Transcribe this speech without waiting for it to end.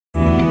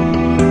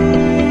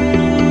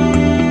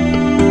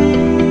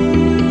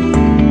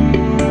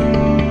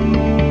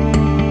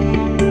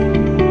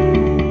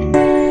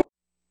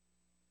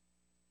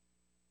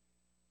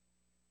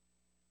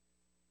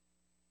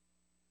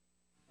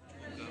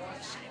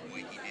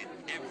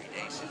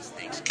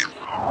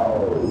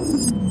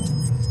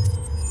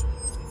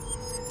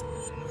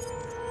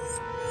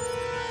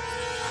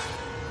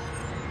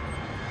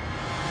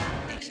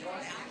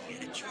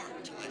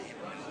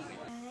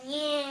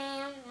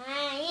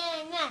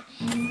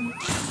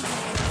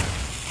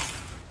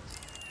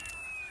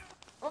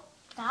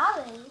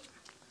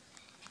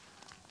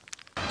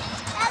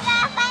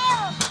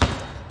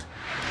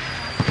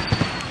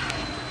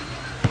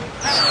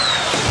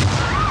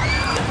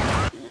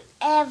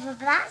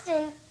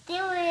Austin,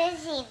 there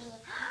is it.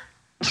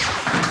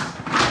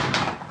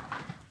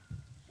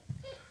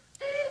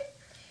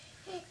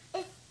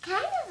 It's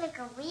kind of like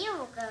a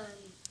real gun.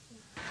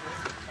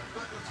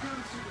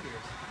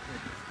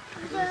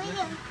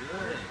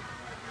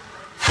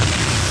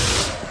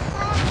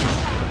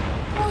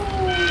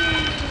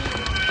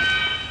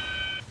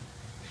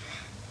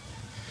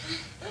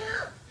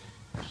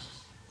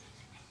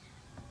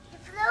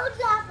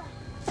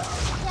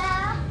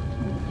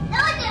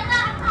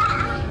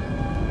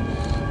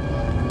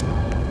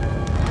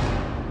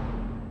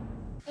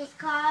 It's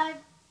called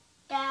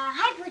the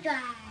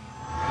hyperdrive.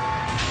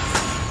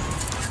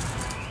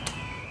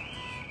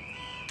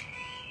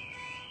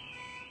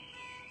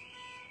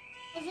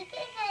 Is it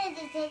going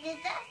to take it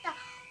down?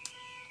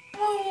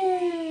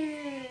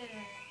 Boom!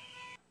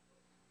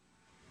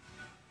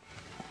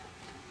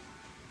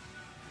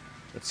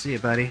 Let's see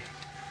it, buddy.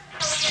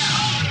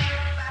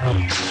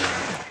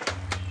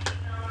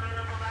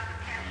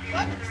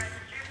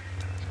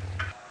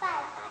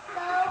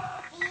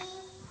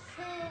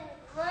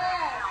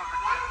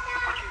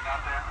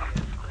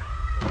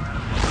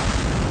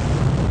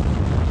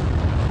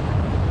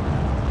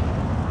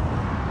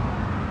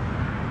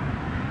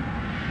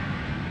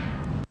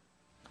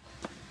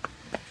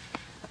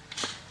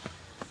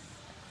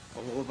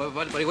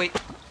 Buddy, wait.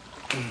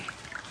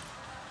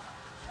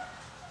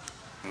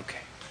 Okay.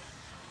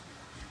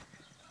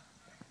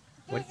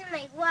 This is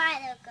my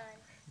water gun.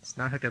 It's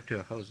not hooked up to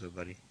a hose, though,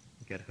 buddy.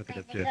 You gotta hook it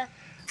up to.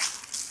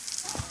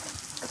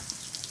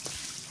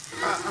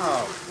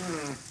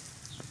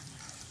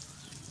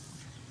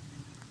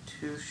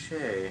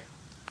 Touche.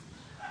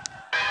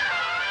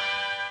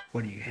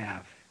 What do you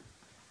have?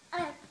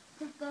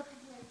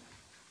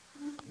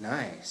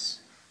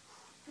 Nice.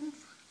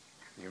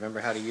 You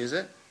remember how to use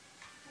it?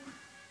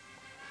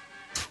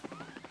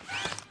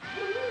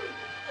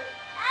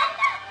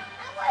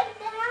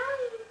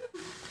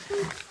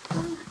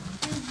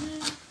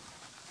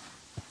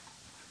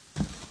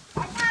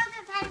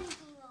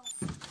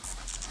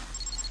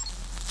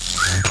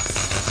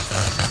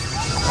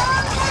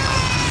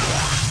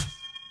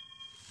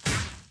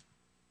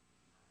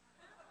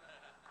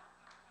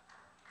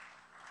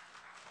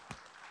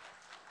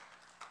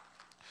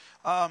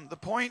 The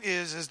point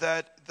is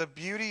that the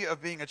beauty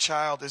of being a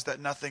child is that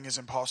nothing is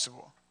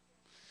impossible.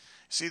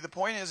 See, the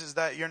point is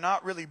that you're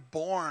not really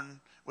born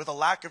with a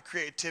lack of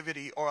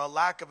creativity or a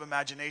lack of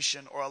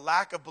imagination or a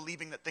lack of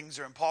believing that things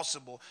are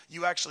impossible.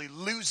 You actually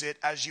lose it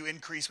as you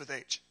increase with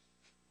age.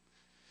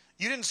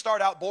 You didn't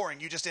start out boring,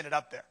 you just ended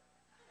up there.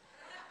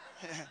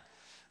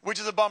 Which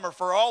is a bummer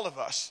for all of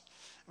us.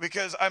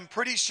 Because I'm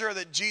pretty sure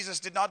that Jesus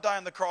did not die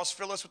on the cross,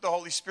 fill us with the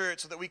Holy Spirit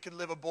so that we could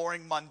live a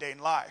boring, mundane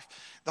life.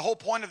 The whole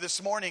point of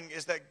this morning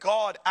is that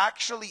God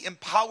actually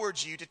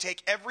empowered you to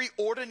take every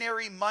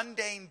ordinary,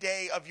 mundane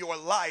day of your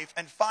life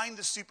and find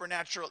the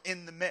supernatural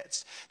in the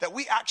midst. That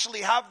we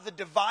actually have the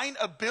divine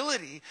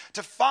ability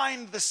to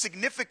find the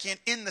significant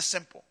in the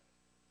simple.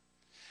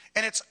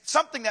 And it's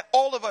something that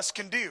all of us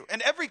can do.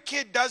 And every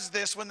kid does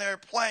this when they're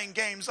playing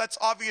games. That's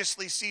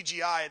obviously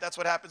CGI. That's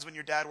what happens when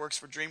your dad works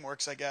for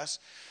DreamWorks, I guess.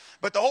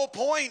 But the whole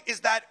point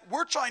is that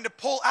we're trying to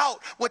pull out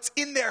what's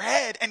in their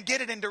head and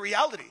get it into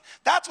reality.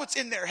 That's what's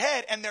in their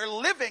head, and they're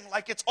living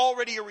like it's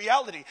already a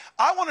reality.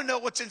 I want to know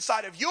what's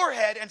inside of your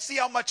head and see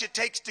how much it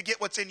takes to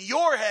get what's in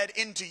your head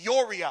into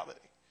your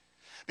reality.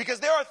 Because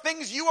there are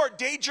things you are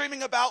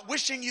daydreaming about,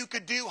 wishing you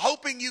could do,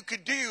 hoping you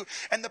could do.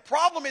 And the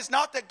problem is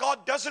not that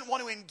God doesn't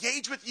want to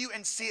engage with you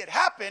and see it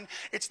happen.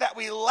 It's that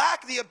we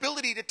lack the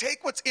ability to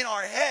take what's in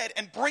our head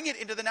and bring it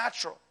into the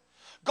natural.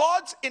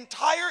 God's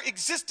entire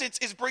existence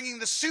is bringing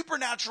the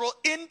supernatural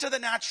into the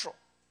natural.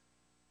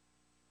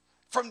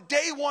 From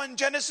day one,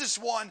 Genesis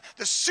 1,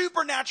 the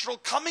supernatural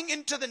coming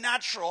into the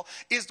natural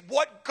is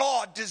what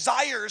God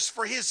desires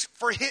for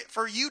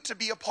you to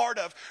be a part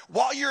of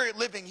while you're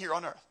living here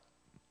on earth.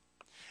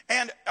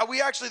 And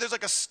there's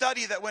like a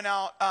study that went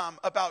out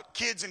about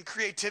kids and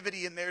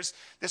creativity, and there's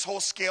this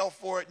whole scale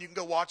for it. And you can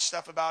go watch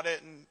stuff about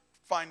it and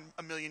find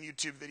a million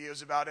YouTube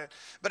videos about it.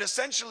 But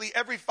essentially,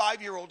 every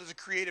 5-year-old is a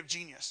creative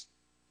genius.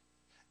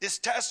 This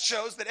test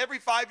shows that every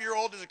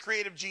 5-year-old is a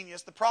creative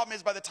genius. The problem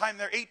is by the time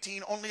they're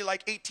 18, only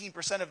like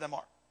 18% of them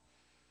are.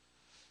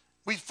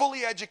 We've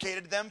fully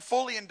educated them,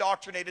 fully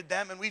indoctrinated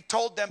them, and we've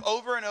told them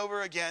over and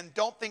over again,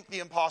 don't think the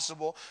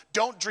impossible,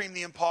 don't dream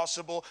the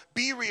impossible,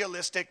 be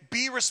realistic,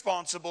 be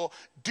responsible,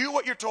 do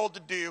what you're told to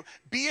do,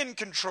 be in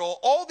control.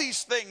 All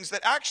these things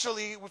that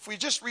actually, if we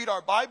just read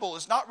our Bible,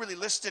 is not really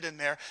listed in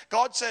there.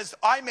 God says,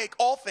 I make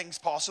all things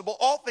possible.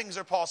 All things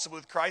are possible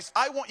with Christ.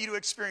 I want you to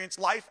experience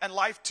life and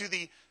life to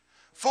the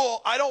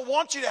full. I don't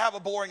want you to have a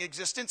boring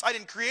existence. I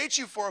didn't create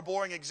you for a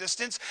boring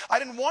existence. I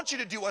didn't want you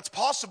to do what's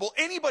possible.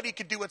 Anybody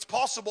could do what's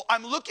possible.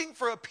 I'm looking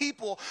for a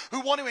people who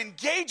want to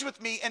engage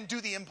with me and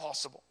do the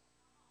impossible.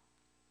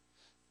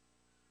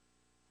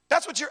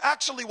 That's what you're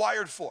actually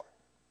wired for.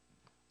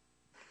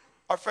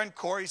 Our friend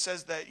Corey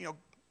says that,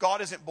 God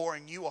isn't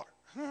boring, you are.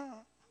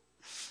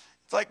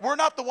 It's like we're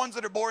not the ones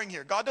that are boring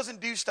here. God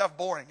doesn't do stuff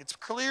boring. It's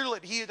clear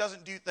that he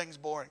doesn't do things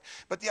boring.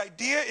 But the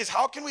idea is,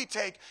 how can we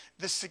take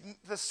the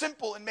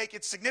simple and make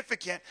it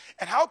significant?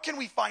 And how can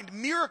we find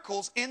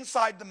miracles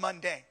inside the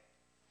mundane?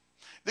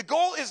 The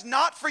goal is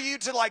not for you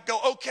to like go,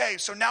 okay,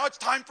 so now it's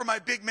time for my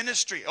big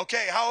ministry.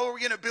 Okay, how are we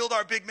going to build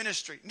our big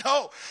ministry?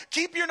 No,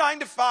 keep your 9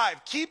 to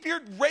 5. Keep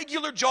your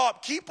regular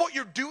job. Keep what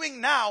you're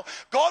doing now.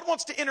 God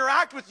wants to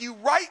interact with you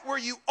right where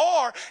you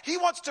are. He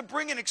wants to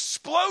bring an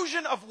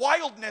explosion of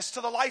wildness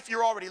to the life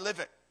you're already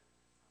living.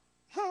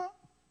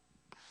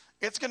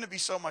 It's going to be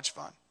so much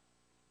fun.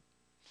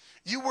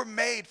 You were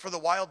made for the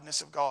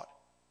wildness of God.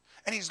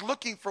 And he's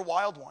looking for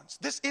wild ones.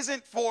 This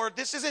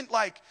isn't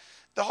like,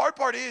 the hard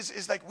part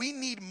is like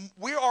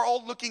we are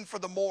all looking for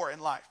the more in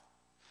life.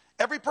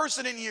 Every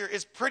person in here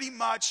is pretty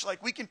much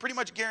like, we can pretty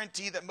much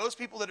guarantee that most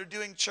people that are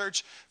doing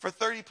church for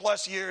 30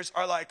 plus years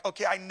are like,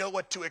 okay, I know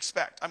what to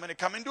expect. I'm going to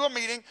come into a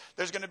meeting.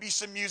 There's going to be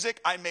some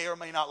music. I may or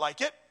may not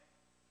like it.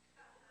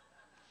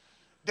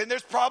 Then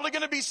there's probably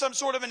going to be some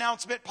sort of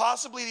announcement,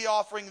 possibly the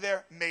offering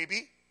there,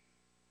 maybe.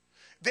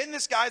 Then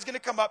this guy's going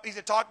to come up. He's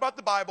going to talk about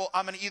the Bible.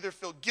 I'm going to either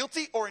feel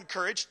guilty or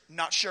encouraged.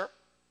 Not sure.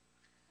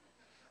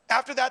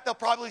 After that, they'll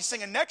probably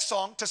sing a next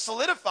song to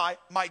solidify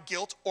my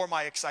guilt or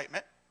my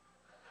excitement.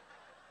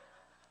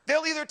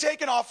 They'll either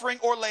take an offering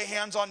or lay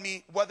hands on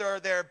me, whether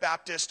they're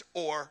Baptist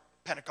or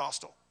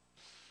Pentecostal.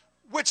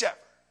 Whichever.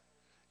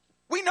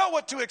 We know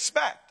what to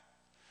expect.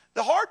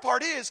 The hard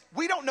part is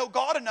we don't know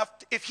God enough.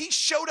 If he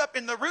showed up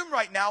in the room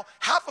right now,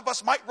 half of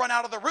us might run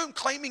out of the room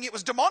claiming it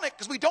was demonic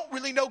because we don't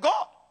really know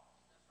God.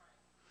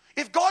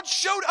 If God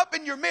showed up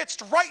in your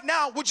midst right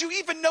now, would you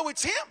even know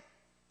it's him?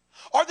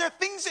 Are there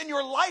things in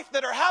your life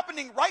that are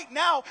happening right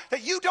now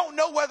that you don't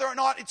know whether or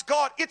not it's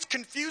God? It's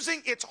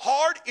confusing, it's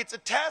hard, it's a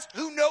test,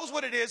 who knows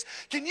what it is?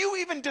 Can you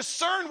even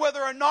discern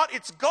whether or not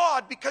it's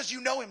God because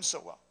you know him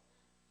so well?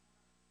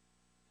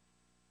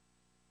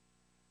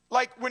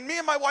 Like when me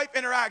and my wife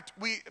interact,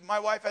 my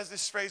wife has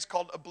this phrase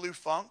called a blue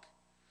funk.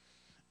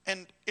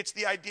 And it's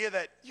the idea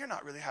that you're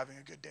not really having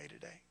a good day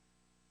today.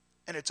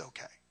 And it's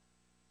okay.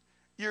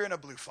 You're in a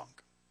blue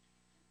funk.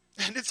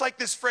 And it's like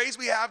this phrase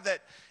we have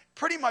that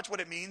pretty much what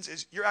it means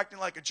is you're acting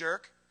like a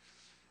jerk,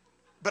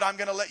 but I'm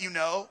going to let you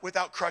know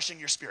without crushing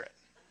your spirit.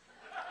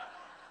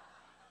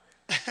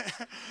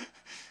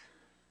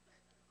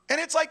 And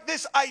it's like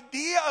this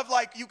idea of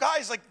like, you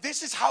guys, like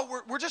this is how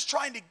we're just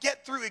trying to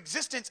get through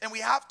existence, and we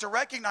have to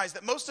recognize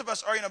that most of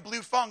us are in a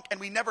blue funk and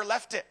we never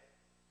left it.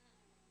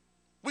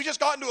 We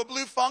just got into a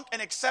blue funk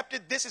and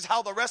accepted this is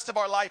how the rest of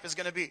our life is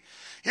going to be.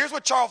 Here's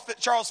what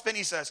Charles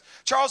Finney says.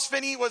 Charles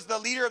Finney was the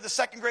leader of the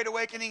Second Great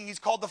Awakening. He's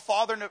called the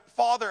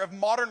father of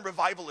modern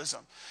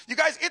revivalism. You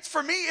guys,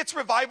 for me, it's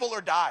revival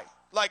or die.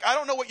 Like, I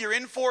don't know what you're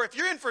in for. If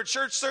you're in for a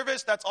church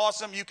service, that's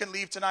awesome. You can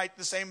leave tonight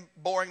the same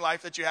boring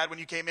life that you had when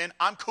you came in.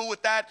 I'm cool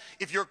with that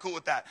if you're cool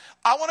with that.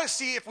 I want to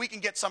see if we can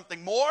get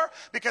something more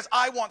because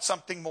I want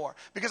something more.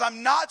 Because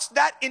I'm not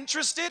that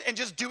interested in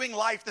just doing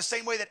life the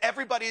same way that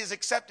everybody is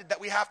accepted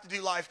that we have to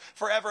do life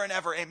forever and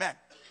ever. Amen.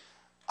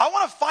 I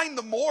want to find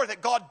the more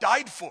that God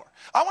died for.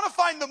 I want to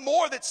find the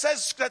more that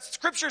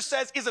Scripture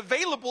says is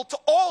available to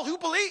all who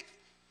believe.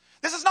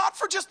 This is not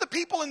for just the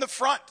people in the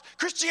front.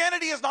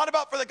 Christianity is not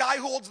about for the guy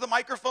who holds the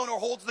microphone or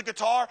holds the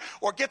guitar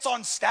or gets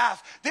on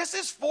staff. This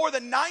is for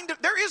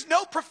there is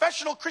no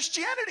professional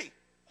Christianity.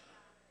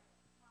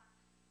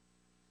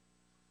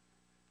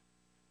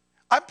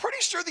 I'm pretty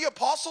sure the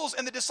apostles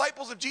and the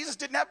disciples of Jesus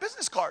didn't have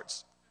business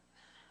cards.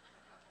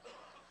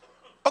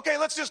 Okay,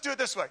 let's just do it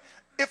this way.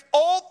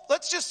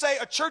 Let's just say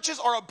churches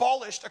are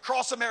abolished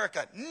across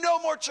America. No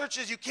more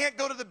churches, you can't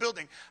go to the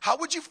building. How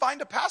would you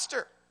find a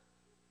pastor?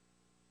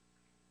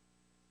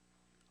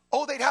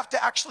 Oh, they'd have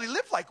to actually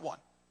live like one.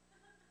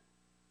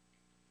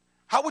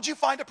 How would you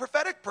find a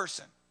prophetic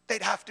person?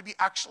 They'd have to be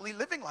actually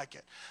living like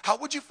it. How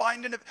would you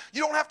find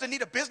you don't have to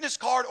need a business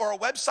card or a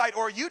website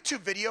or a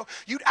YouTube video.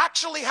 You'd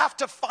actually have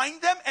to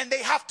find them, and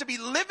they have to be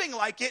living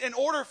like it in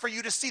order for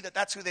you to see that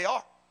that's who they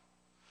are.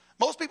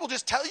 Most people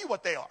just tell you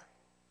what they are.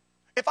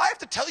 If I have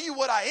to tell you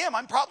what I am,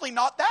 I'm probably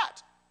not that.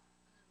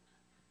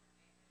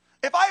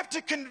 If I have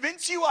to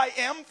convince you I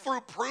am through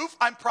proof,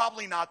 I'm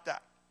probably not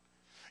that.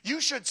 You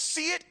should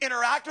see it,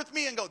 interact with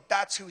me, and go,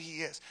 that's who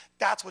he is.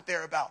 That's what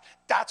they're about.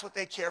 That's what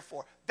they care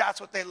for. That's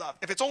what they love.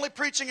 If it's only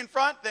preaching in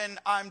front, then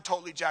I'm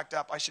totally jacked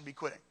up. I should be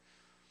quitting.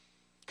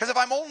 Because if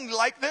I'm only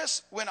like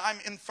this when I'm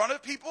in front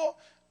of people,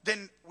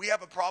 then we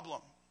have a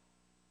problem.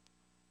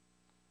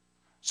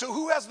 So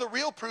who has the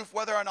real proof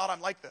whether or not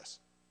I'm like this?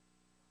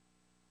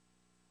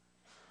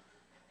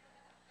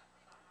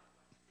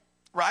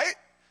 Right?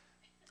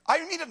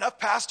 I need enough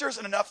pastors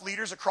and enough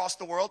leaders across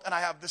the world, and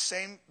I have this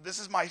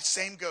is my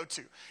same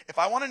go-to. If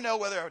I want to know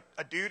whether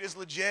a dude is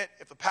legit,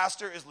 if the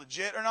pastor is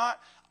legit or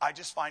not, I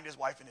just find his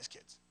wife and his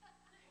kids.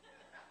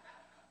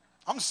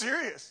 I'm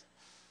serious.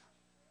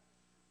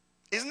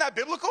 Isn't that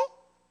biblical?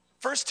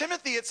 1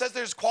 Timothy, it says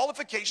there's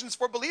qualifications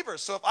for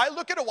believers. So if I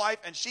look at a wife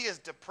and she is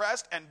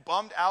depressed and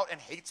bummed out and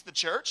hates the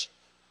church,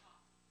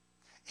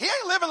 He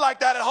ain't living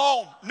like that at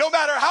home. No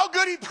matter how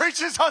good he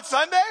preaches on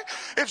Sunday,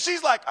 if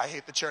she's like, I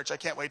hate the church, I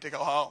can't wait to go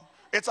home.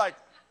 It's like,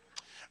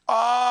 we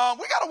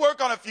got to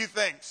work on a few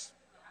things.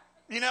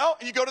 You know,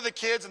 and you go to the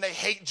kids and they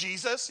hate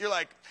Jesus. You're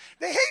like,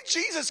 they hate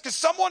Jesus because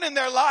someone in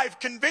their life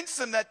convinced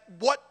them that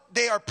what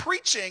they are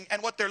preaching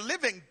and what they're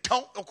living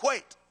don't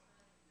equate.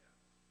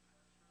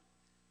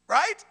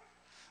 Right?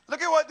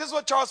 Look at this is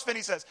what Charles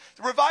Finney says.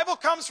 The revival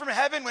comes from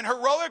heaven when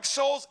heroic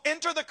souls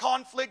enter the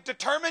conflict,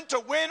 determined to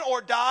win or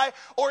die,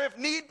 or if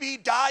need be,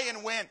 die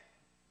and win.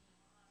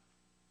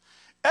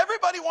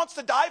 Everybody wants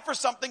to die for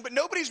something, but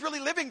nobody's really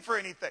living for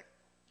anything.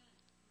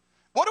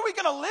 What are we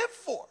going to live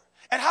for?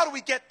 And how do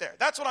we get there?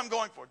 That's what I'm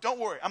going for. Don't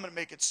worry. I'm going to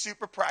make it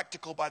super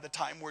practical by the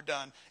time we're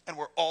done and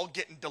we're all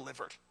getting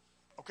delivered.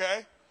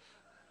 Okay?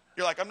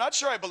 You're like, I'm not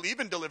sure I believe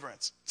in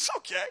deliverance. It's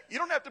okay. You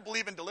don't have to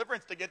believe in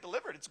deliverance to get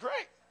delivered. It's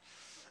great.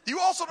 You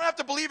also don't have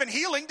to believe in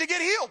healing to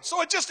get healed.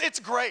 So it's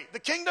great. The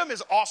kingdom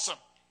is awesome.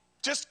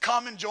 Just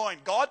come and join.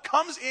 God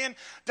comes in,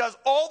 does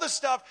all the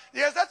stuff.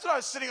 Yes, that's what I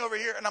was sitting over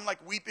here and I'm like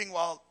weeping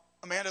while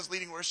Amanda's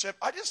leading worship.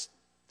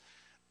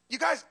 You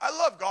guys, I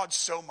love God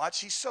so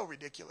much. He's so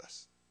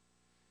ridiculous.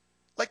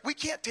 Like, we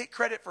can't take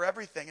credit for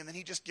everything, and then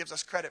he just gives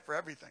us credit for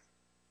everything.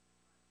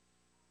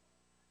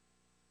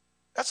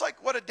 That's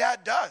like what a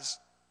dad does,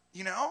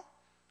 you know?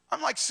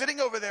 I'm like sitting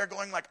over there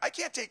going like, I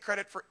can't take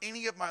credit for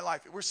any of my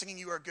life. We're singing,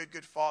 you are a good,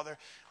 good father.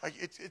 Like,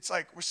 it's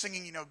like we're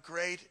singing, you know,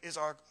 great is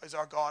our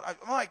God.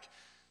 I'm like,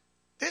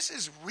 this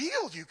is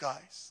real, you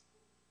guys.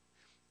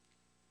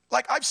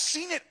 Like, I've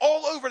seen it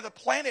all over the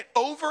planet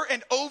over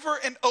and over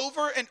and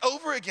over and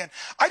over again.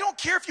 I don't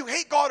care if you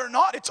hate God or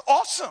not. It's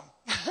awesome.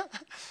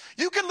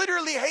 You can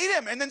literally hate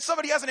him, and then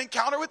somebody has an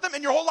encounter with him,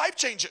 and your whole life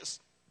changes.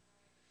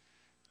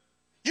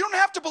 You don't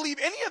have to believe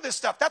any of this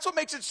stuff. That's what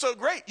makes it so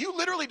great. You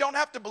literally don't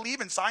have to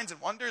believe in signs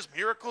and wonders,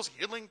 miracles,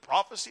 healing,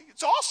 prophecy.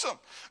 It's awesome.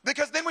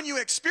 Because then when you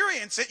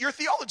experience it, your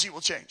theology will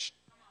change.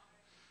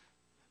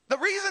 The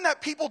reason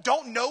that people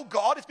don't know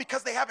God is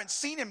because they haven't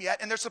seen him yet,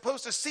 and they're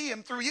supposed to see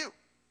him through you.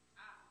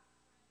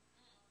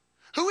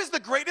 Who is the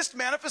greatest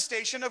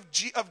manifestation of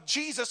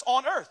Jesus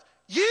on earth?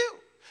 You.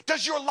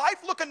 Does your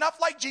life look enough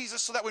like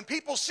Jesus so that when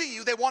people see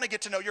you, they want to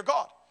get to know your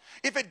God?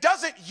 If it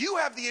doesn't, you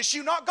have the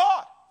issue, not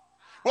God.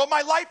 Well,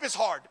 my life is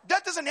hard.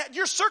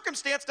 Your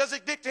circumstance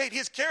doesn't dictate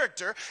his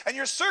character, and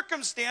your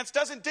circumstance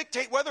doesn't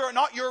dictate whether or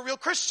not you're a real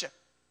Christian.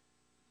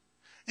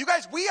 You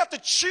guys, we have to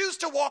choose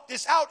to walk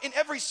this out in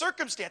every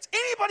circumstance.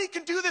 Anybody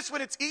can do this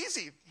when it's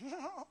easy.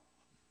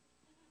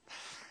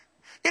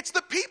 It's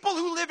the people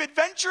who live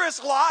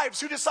adventurous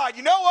lives who decide,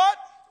 you know what?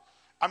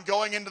 I'm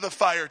going into the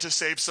fire to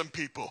save some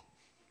people.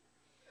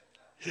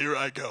 Here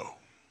I go.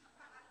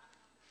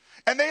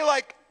 And they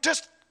like,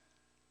 just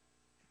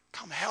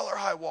come hell or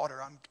high water,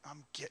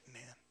 I'm getting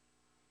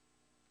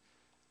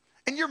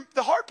in. And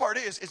the hard part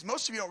is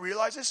most of you don't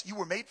realize this, you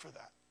were made for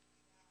that.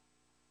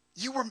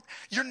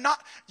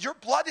 Your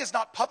blood is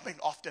not pumping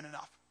often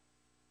enough.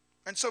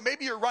 And so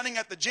maybe you're running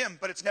at the gym,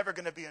 but it's never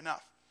going to be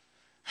enough.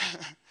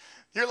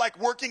 You're like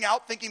working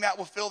out thinking that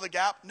will fill the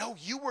gap. No,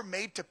 you were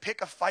made to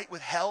pick a fight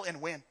with hell and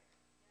win.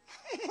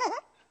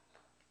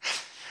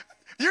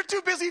 You're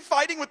too busy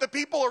fighting with the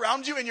people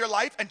around you in your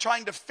life and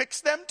trying to fix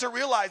them to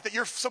realize that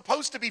you're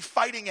supposed to be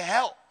fighting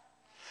hell.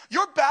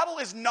 Your battle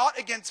is not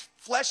against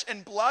flesh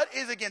and blood, it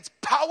is against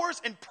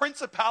powers and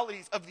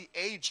principalities of the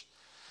age.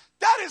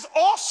 That is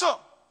awesome.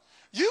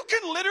 You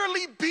can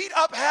literally beat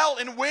up hell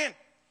and win.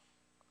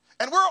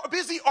 And we're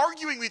busy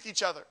arguing with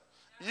each other.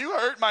 You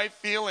hurt my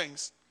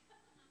feelings.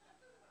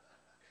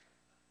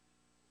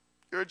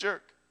 You're a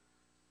jerk.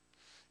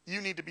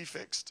 You need to be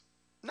fixed.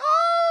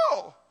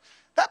 No!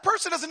 That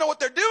person doesn't know what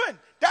they're doing.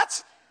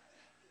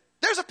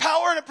 There's a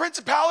power and a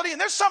principality,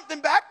 and there's something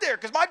back there,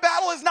 because my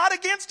battle is not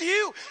against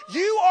you.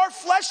 You are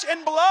flesh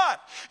and blood.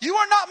 You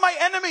are not my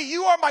enemy.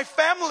 You are my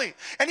family.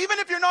 And even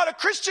if you're not a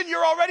Christian,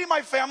 you're already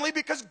my family,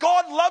 because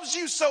God loves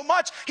you so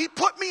much. He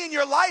put me in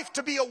your life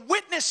to be a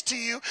witness to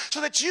you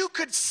so that you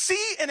could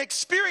see and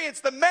experience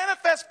the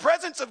manifest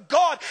presence of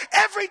God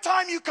every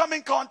time you come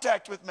in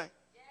contact with me.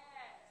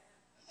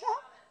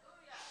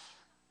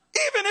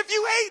 Even if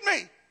you hate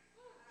me.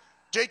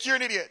 Jake, you're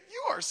an idiot.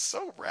 You are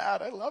so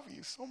rad. I love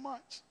you so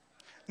much.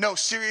 No,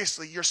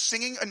 seriously, your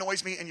singing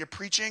annoys me and your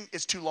preaching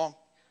is too long.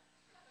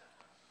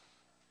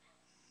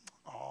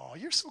 Oh,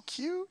 you're so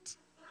cute.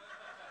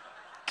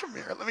 Come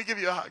here. Let me give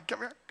you a hug. Come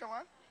here. Come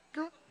on.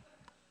 Come on.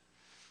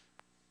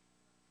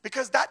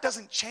 Because that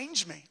doesn't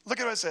change me. Look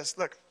at what it says.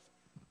 Look.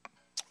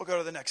 We'll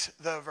go to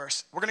the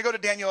verse. We're going to go to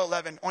Daniel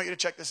 11. I want you to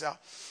check this out.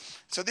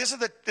 So this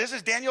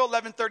is Daniel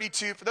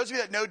 11:32. For those of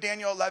you that know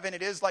Daniel 11,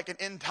 it is like an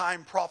end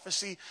time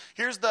prophecy.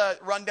 Here's the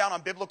rundown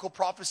on biblical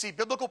prophecy.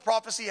 Biblical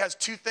prophecy has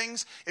two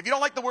things. If you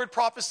don't like the word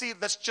prophecy,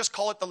 let's just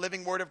call it the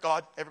living word of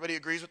God. Everybody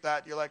agrees with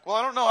that. You're like, well,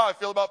 I don't know how I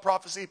feel about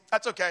prophecy.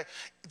 That's okay.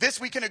 This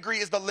we can agree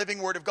is the living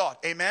word of God.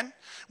 Amen?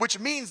 Which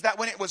means that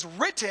when it was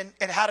written,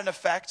 it had an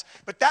effect.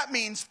 But that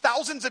means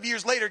thousands of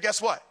years later,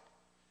 guess what?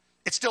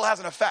 It still has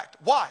an effect.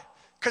 Why?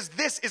 Because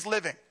this is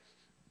living.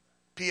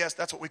 P.S.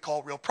 That's what we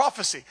call real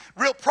prophecy.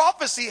 Real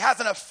prophecy has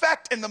an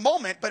effect in the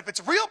moment, but if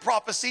it's real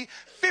prophecy,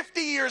 50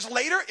 years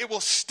later, it will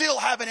still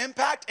have an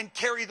impact and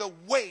carry the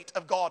weight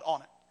of God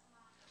on it.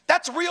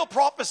 That's real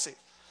prophecy.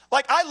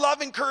 Like, I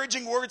love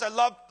encouraging words. I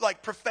love,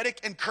 like, prophetic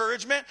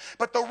encouragement.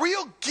 But the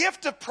real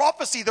gift of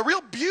prophecy, the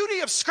real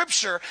beauty of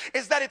Scripture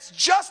is that it's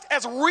just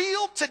as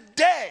real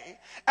today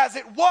as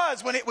it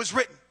was when it was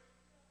written.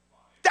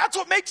 That's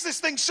what makes this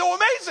thing so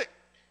amazing.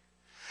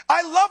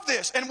 I love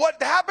this. And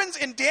what happens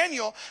in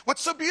Daniel,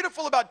 what's so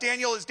beautiful about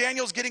Daniel is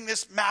Daniel's getting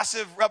this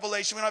massive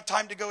revelation. We don't have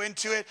time to go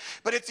into it.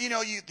 But it's,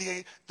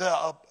 the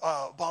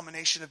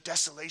abomination of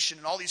desolation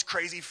and all these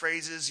crazy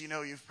phrases,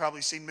 you've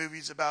probably seen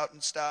movies about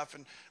and stuff.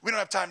 And we don't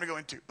have time to go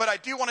into. But I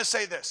do want to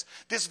say this.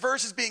 This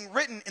verse is being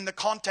written in the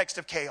context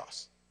of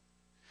chaos.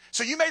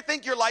 So you may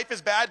think your life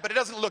is bad, but it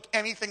doesn't look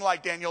anything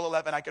like Daniel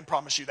 11. I can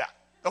promise you that.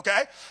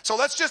 Okay? So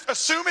let's just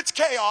assume it's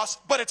chaos,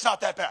 but it's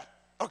not that bad.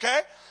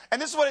 Okay?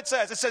 And this is what it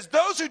says. It says,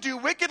 those who do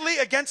wickedly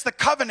against the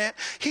covenant,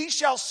 he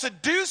shall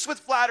seduce with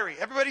flattery.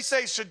 Everybody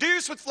say,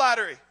 seduce with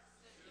flattery.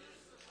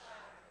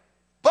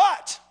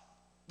 But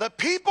the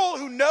people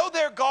who know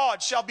their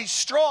God shall be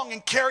strong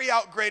and carry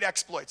out great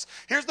exploits.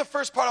 Here's the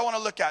first part I want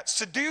to look at.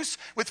 Seduce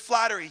with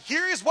flattery.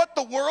 Here is what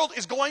the world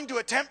is going to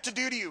attempt to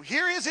do to you.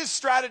 Here is his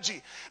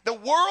strategy. The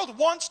world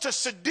wants to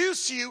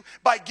seduce you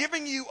by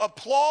giving you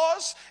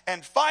applause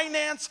and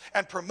finance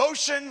and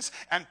promotions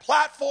and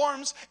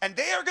platforms. And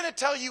they are going to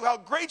tell you how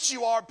great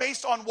you are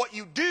based on what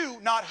you do,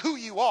 not who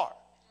you are.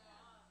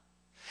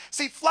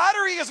 See,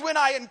 flattery is when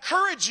I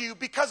encourage you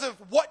because of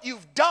what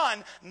you've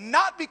done,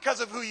 not because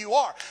of who you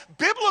are.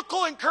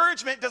 Biblical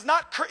encouragement does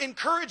not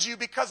encourage you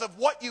because of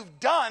what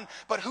you've done,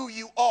 but who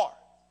you are.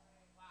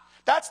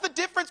 That's the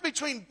difference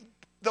between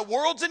the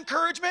world's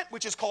encouragement,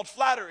 which is called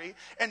flattery,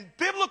 and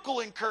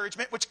biblical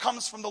encouragement, which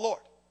comes from the Lord.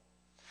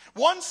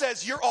 One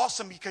says, you're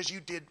awesome because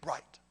you did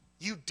right.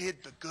 You did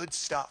the good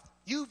stuff.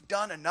 You've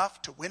done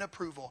enough to win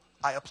approval.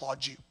 I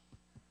applaud you.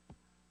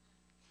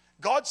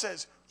 God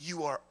says,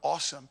 you are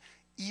awesome.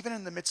 Even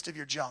in the midst of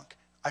your junk,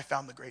 I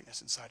found the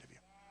greatness inside of you.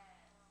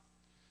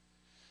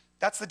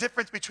 That's the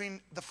difference between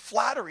the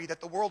flattery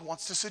that the world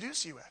wants to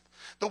seduce you with.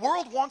 The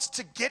world wants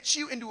to get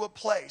you into a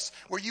place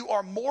where you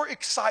are more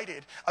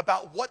excited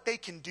about what they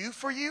can do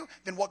for you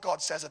than what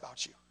God says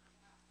about you.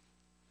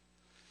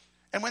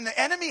 And when the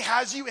enemy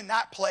has you in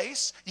that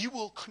place, you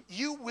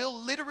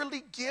will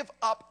literally give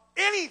up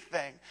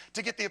anything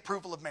to get the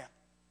approval of man.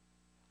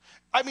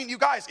 I mean, you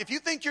guys, if you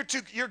think you're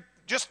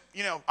just,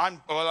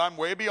 I'm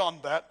way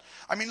beyond that.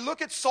 I mean,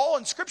 look at Saul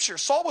in Scripture.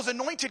 Saul was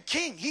anointed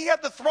king. He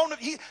had the throne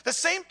the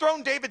same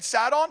throne David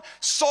sat on,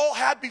 Saul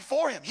had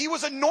before him. He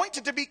was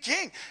anointed to be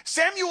king.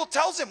 Samuel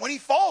tells him, when he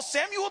falls,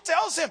 Samuel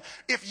tells him,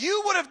 if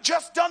you would have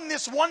just done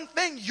this one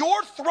thing,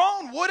 your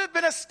throne would have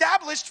been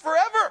established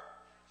forever.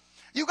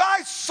 You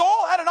guys,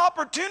 Saul had an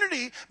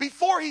opportunity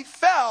before he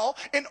fell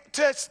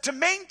to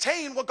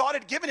maintain what God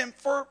had given him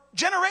for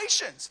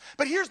generations.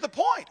 But here's the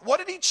point. What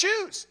did he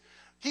choose?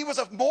 He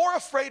was more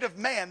afraid of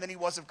man than he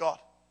was of God.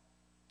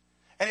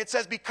 And it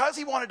says because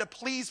he wanted to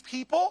please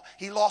people,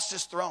 he lost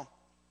his throne.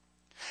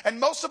 And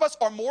most of us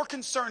are more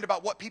concerned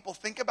about what people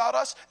think about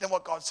us than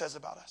what God says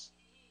about us.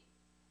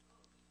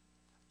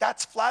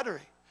 That's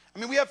flattery. I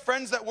mean, we have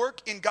friends that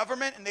work in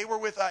government, and they were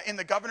in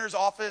the governor's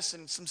office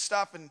and some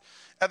stuff and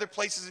other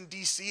places in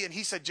D.C. And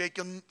he said, Jake,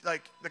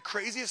 like the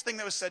craziest thing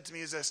that was said to me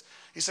is this.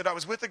 He said, I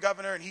was with the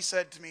governor, and he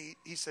said to me,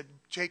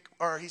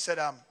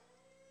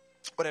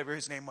 whatever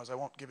his name was, I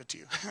won't give it to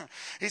you.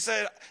 He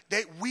said,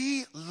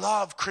 we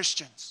love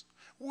Christians.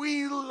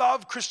 We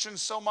love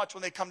Christians so much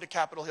when they come to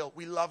Capitol Hill.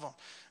 We love them.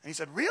 And he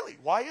said, really?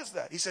 Why is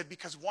that? He said,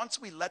 because once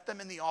we let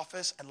them in the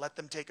office and let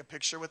them take a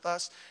picture with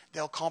us,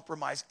 they'll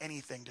compromise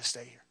anything to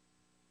stay here.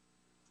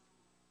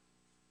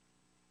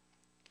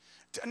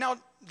 Now,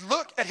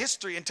 look at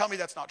history and tell me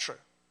that's not true.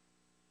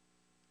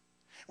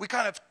 We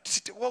kind of,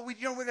 we're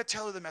going to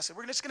tell her the message.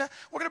 We're going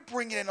to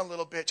bring it in a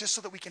little bit just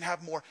so that we can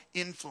have more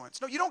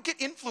influence. No, you don't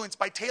get influence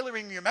by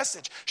tailoring your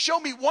message. Show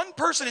me one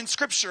person in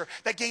Scripture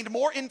that gained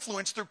more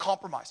influence through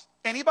compromise.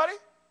 Anybody?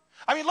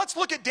 I mean, let's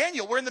look at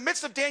Daniel. We're in the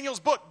midst of Daniel's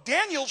book.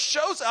 Daniel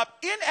shows up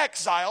in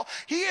exile.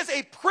 He is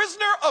a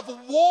prisoner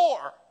of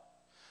war.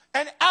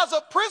 And as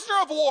a prisoner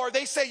of war,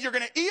 they say, you're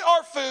going to eat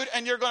our food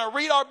and you're going to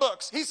read our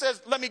books. He says,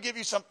 let me give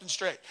you something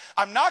straight.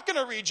 I'm not going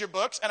to read your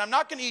books and I'm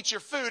not going to eat your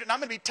food and I'm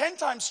going to be 10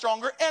 times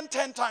stronger and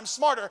 10 times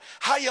smarter.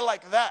 How you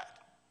like that?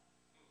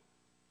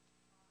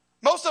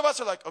 Most of us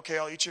are like, okay,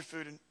 I'll eat your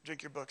food and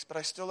drink your books, but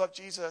I still love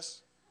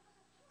Jesus.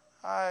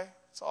 Hi,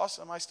 it's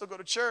awesome. I still go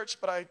to church,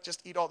 but I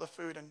just eat all the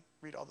food and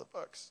read all the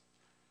books.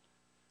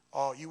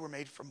 Oh, you were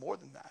made for more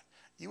than that.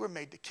 You were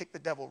made to kick the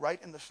devil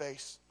right in the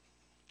face.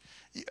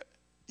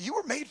 You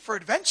were made for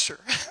adventure.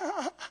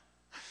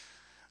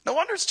 No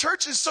wonder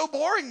church is so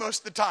boring most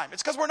of the time.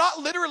 It's because we're not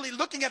literally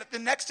looking at the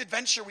next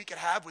adventure we could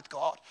have with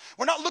God.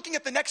 We're not looking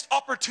at the next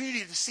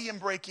opportunity to see him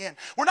break in.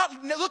 We're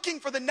not looking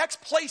for the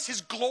next place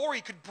his glory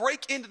could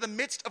break into the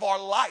midst of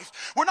our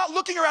life. We're not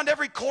looking around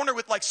every corner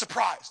with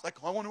surprise.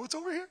 I wonder what's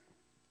over here.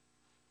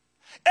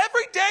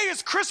 Every day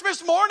is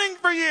Christmas morning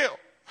for you.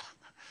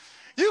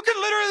 You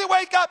can literally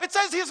wake up. It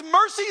says his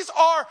mercies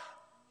are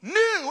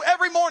new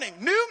every morning.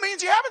 New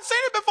means you haven't seen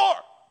it before.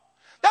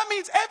 That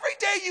means every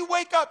day you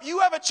wake up, you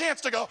have a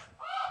chance to go,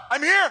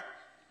 I'm here.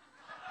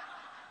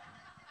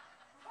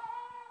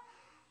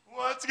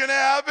 What's going to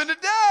happen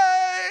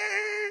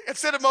today?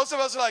 Instead of most of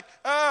us are like,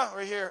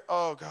 we're here.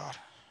 Oh, God.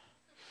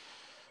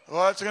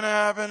 What's going to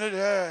happen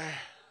today?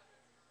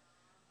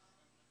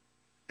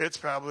 It's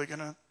probably going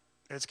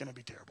to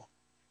be terrible.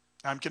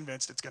 I'm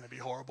convinced it's going to be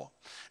horrible.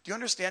 Do you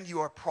understand you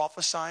are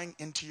prophesying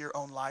into your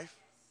own life?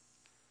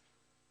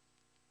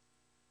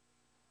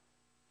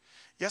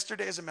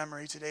 Yesterday is a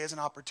memory, today is an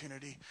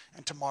opportunity,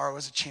 and tomorrow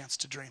is a chance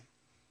to dream.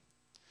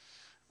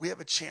 We have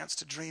a chance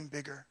to dream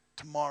bigger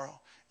tomorrow.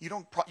 You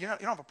don't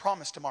have a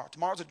promise tomorrow.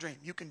 Tomorrow's a dream.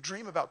 You can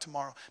dream about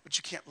tomorrow, but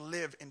you can't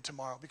live in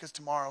tomorrow because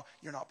tomorrow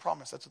you're not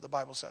promised. That's what the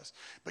Bible says.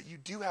 But you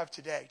do have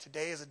today.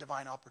 Today is a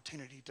divine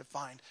opportunity to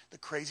find the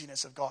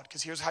craziness of God,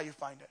 because here's how you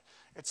find it.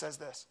 It says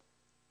this.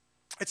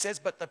 It says,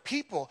 but the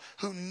people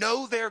who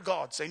know their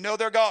God, say know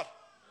their God,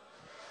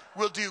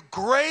 will do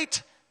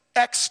great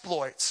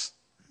exploits.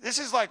 This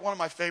is like one of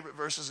my favorite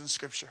verses in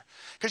Scripture.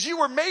 Because you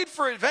were made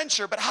for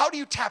adventure, but how do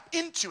you tap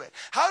into it?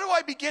 How do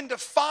I begin to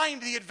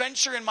find the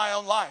adventure in my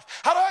own life?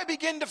 How do I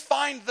begin to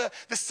find the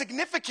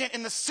significant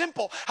in the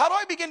simple? How do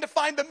I begin to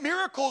find the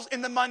miracles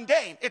in the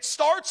mundane? It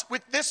starts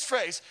with this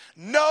phrase,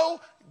 know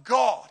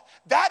God.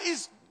 That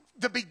is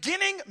the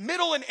beginning,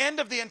 middle, and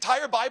end of the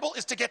entire Bible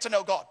is to get to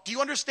know God. Do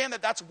you understand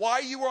that that's why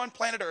you were on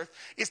planet Earth,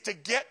 is to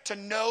get to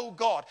know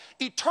God?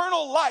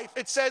 Eternal life,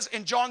 it says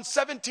in John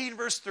 17,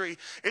 verse 3,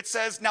 it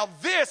says, now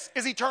this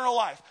is eternal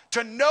life,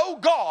 to know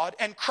God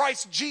and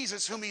Christ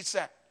Jesus whom he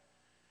sent.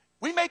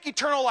 We make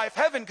eternal life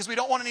heaven because we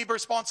don't want any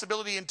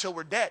responsibility until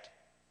we're dead.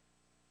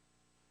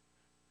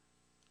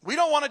 We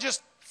don't want to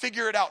just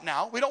figure it out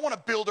now. We don't want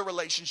to build a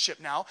relationship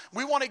now.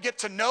 We want to get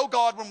to know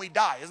God when we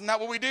die. Isn't that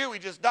what we do? We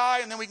just die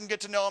and then we can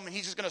get to know him, and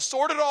he's just going to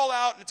sort it all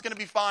out and it's going to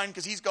be fine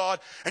because he's God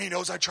and he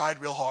knows I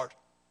tried real hard.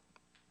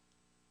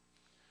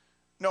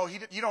 No,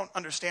 you don't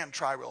understand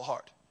try real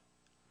hard.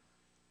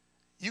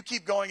 You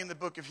keep going in the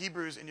book of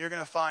Hebrews and you're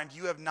going to find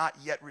you have not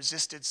yet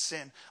resisted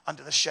sin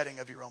unto the shedding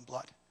of your own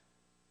blood.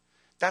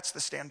 That's the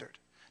standard.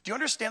 Do you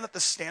understand that the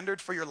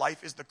standard for your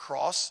life is the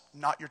cross,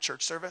 not your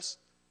church service?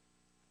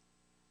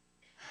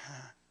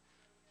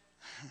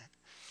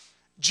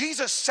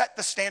 Jesus set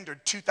the standard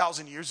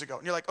 2,000 years ago.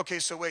 And you're like, okay,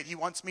 so wait, he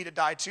wants me to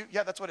die too?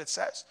 Yeah, that's what it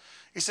says.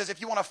 He says, if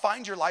you want to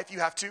find your life, you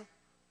have to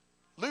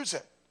lose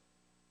it.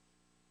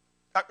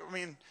 I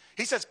mean,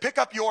 he says, pick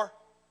up your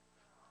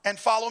and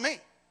follow me.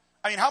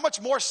 I mean, how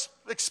much more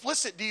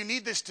explicit do you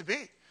need this to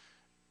be?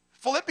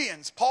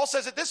 Philippians, Paul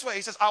says it this way.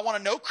 He says, I want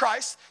to know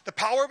Christ, the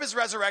power of his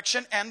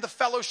resurrection, and the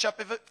fellowship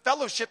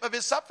of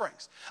his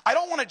sufferings. I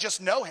don't want to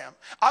just know him.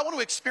 I want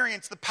to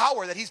experience the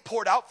power that he's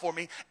poured out for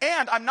me.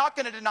 And I'm not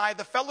going to deny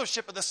the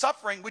fellowship of the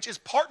suffering, which is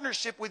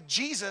partnership with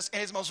Jesus in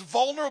his most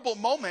vulnerable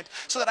moment,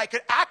 so that I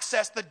could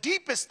access the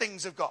deepest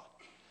things of God.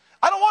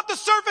 I don't want the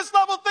surface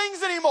level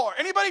things anymore.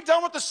 Anybody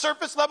done with the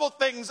surface level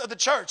things of the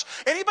church?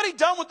 Anybody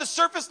done with the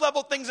surface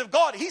level things of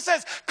God? He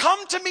says,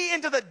 come to me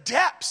into the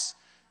depths.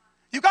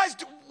 You guys,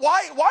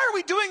 why are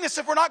we doing this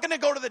if we're not going to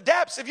go to the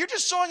depths? If you're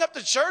just showing up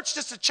to church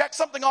just to check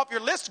something off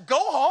your list, go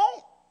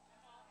home.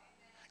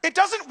 It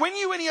doesn't win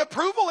you any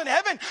approval in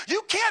heaven.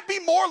 You can't be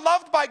more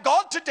loved by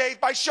God today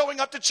by showing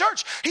up to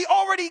church. He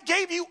already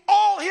gave you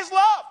all his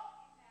love.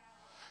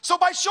 So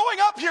by showing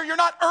up here, you're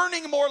not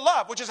earning more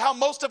love, which is how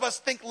most of us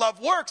think love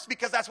works,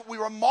 because that's what we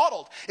were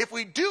modeled. If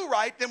we do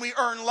right, then we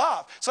earn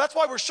love. So that's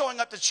why we're showing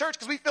up to church,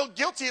 because we feel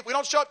guilty if we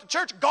don't show up to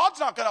church.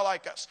 God's not going to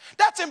like us.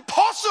 That's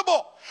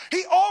impossible.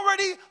 He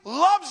already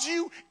loves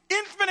you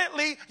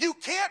infinitely. You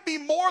can't be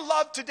more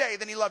loved today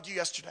than he loved you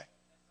yesterday.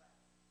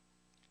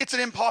 It's an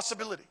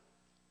impossibility.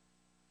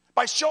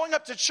 By showing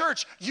up to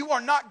church, you are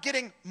not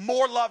getting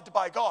more loved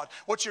by God.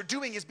 What you're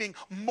doing is being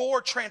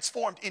more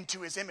transformed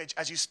into his image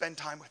as you spend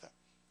time with him.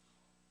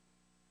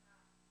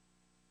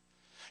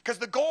 Because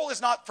the goal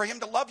is not for him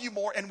to love you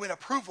more and win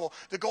approval.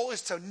 The goal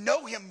is to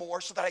know him more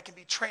so that I can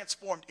be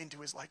transformed into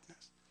his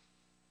likeness.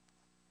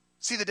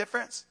 See the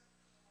difference?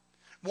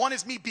 One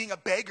is me being a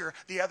beggar.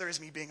 The other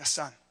is me being a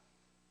son.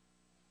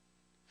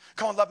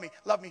 Come on, love me,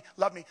 love me,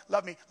 love me,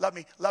 love me, love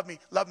me, love me,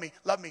 love me,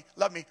 love me,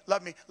 love me,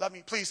 love me, love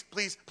me. Please,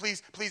 please,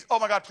 please, please. Oh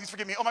my God, please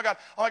forgive me. Oh my God,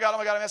 oh my God, oh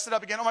my God, I messed it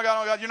up again. Oh my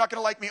God, you're not going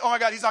to like me. Oh my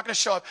God, he's not going to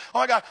show up. Oh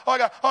my God, oh my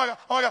God, oh my God,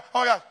 oh my God, oh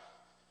my God.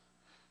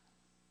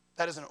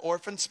 That is an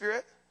orphan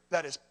spirit.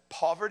 That is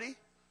poverty.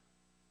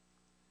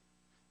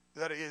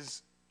 That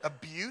is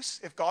abuse.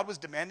 If God was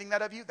demanding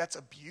that of you, that's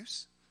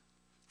abuse.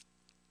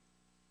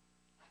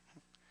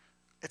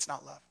 It's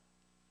not love.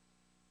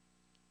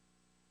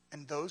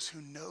 And those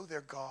who know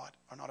their God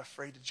are not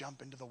afraid to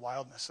jump into the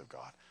wildness of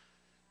God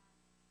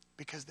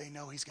because they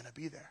know he's going to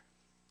be there.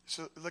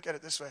 So look at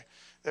it this way.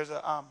 There's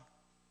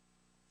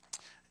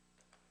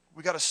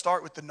we got to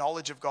start with the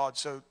knowledge of God.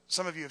 So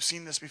some of you have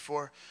seen this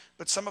before,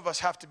 but some of us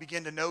have to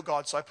begin to know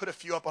God. So I put a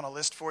few up on a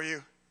list for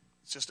you.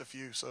 It's just a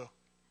few, so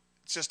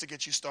it's just to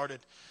get you started.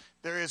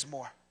 There is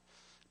more.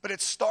 But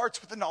it starts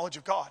with the knowledge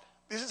of God.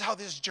 this is how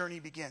this journey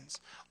begins.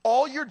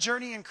 All your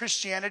journey in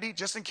Christianity,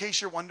 just in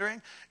case you're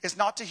wondering, is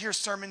not to hear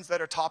sermons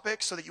that are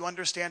topics so that you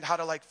understand how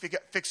to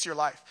fix your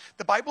life.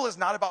 The Bible is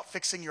not about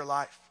fixing your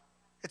life.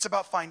 It's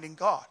about finding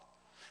God.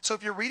 So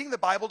if you're reading the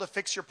Bible to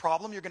fix your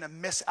problem, you're going to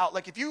miss out.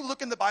 Like if you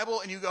look in the Bible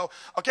and you go,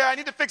 okay, I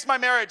need to fix my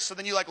marriage. So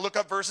then you look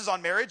up verses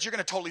on marriage, you're going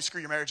to totally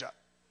screw your marriage up.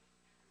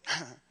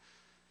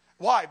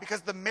 Why?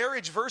 Because the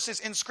marriage verses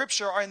in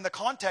Scripture are in the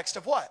context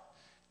of what?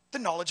 The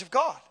knowledge of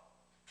God.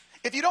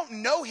 If you don't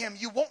know him,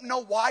 you won't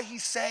know why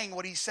he's saying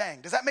what he's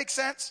saying. Does that make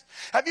sense?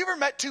 Have you ever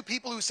met two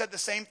people who said the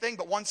same thing,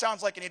 but one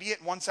sounds like an idiot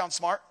and one sounds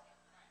smart?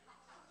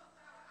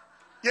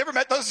 You ever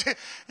met those?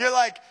 You're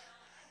like,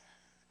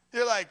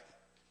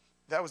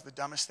 that was the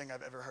dumbest thing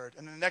I've ever heard.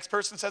 And then the next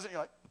person says it, and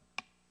you're like,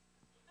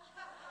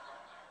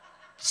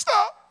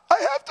 stop.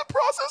 I have to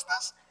process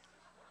this.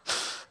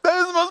 That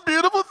is the most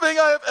beautiful thing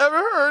I have ever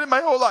heard in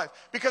my whole life.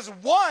 Because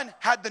one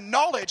had the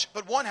knowledge,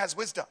 but one has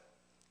wisdom.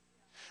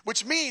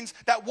 Which means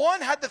that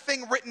one had the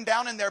thing written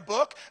down in their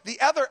book,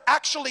 the other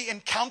actually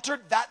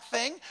encountered that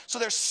thing, so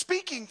they're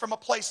speaking from a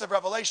place of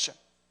revelation.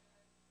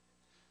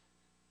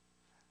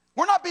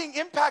 We're not being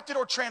impacted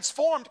or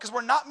transformed because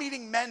we're not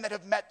meeting men that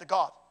have met the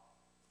God.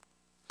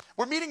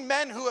 We're meeting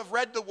men who have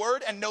read the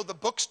word and know the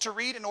books to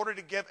read in order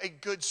to give a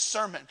good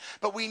sermon.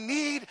 But we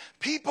need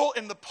people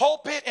in the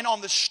pulpit and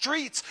on the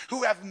streets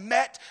who have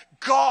met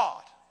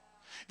God.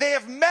 They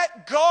have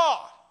met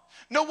God.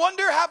 No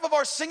wonder half of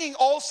our singing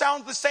all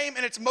sounds the same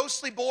and it's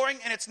mostly boring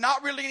and it's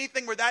not really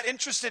anything we're that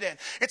interested in.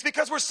 It's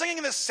because we're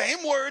singing the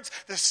same words,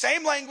 the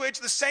same language,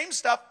 the same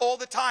stuff all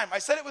the time. I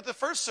said it with the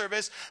first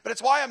service, but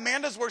it's why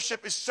Amanda's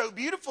worship is so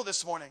beautiful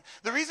this morning.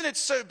 The reason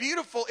it's so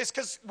beautiful is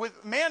because with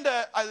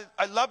Amanda,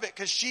 I love it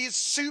because she's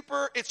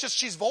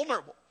she's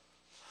vulnerable.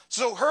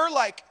 So her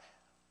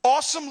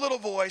awesome little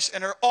voice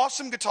and her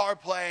awesome guitar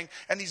playing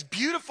and these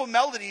beautiful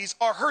melodies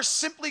are her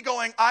simply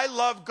going, I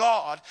love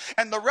God.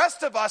 And the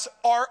rest of us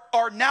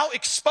are now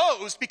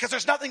exposed because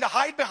there's nothing to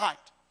hide behind.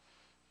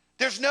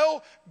 There's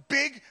no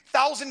big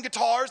 1,000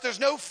 guitars. There's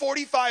no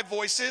 45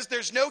 voices.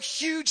 There's no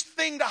huge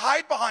thing to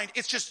hide behind.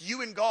 It's just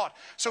you and God.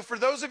 So for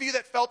those of you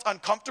that felt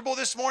uncomfortable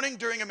this morning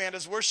during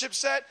Amanda's worship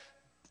set,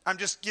 I'm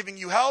just giving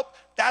you help.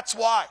 That's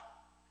why.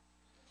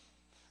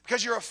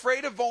 Because you're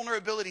afraid of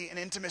vulnerability, and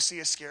intimacy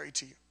is scary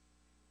to you.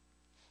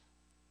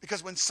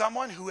 Because when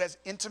someone who has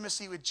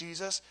intimacy with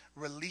Jesus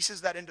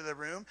releases that into the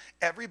room,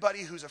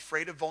 everybody who's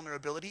afraid of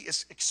vulnerability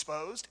is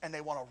exposed and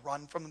they want to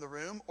run from the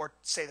room or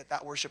say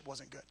that worship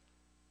wasn't good.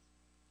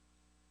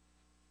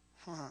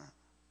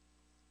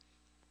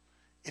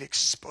 It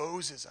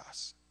exposes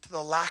us to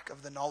the lack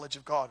of the knowledge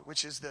of God,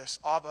 which is this: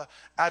 Abba,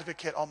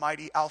 Advocate,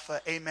 Almighty, Alpha,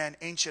 Amen,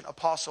 Ancient,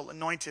 Apostle,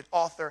 Anointed,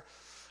 Author,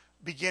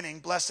 Beginning,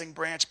 Blessing,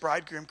 Branch,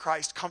 Bridegroom,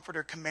 Christ,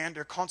 Comforter,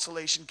 Commander,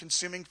 Consolation,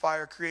 Consuming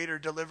Fire, Creator,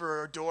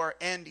 Deliverer, Door,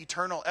 End,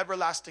 Eternal,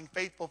 Everlasting,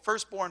 Faithful,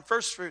 Firstborn,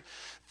 Firstfruit,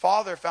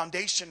 Father,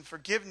 Foundation,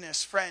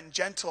 Forgiveness, Friend,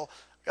 Gentle,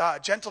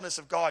 Gentleness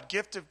of God,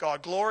 Gift of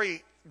God,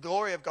 Glory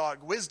of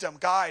God, Wisdom,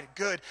 Guide,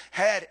 Good,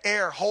 Head,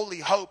 Heir, Holy,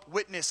 Hope,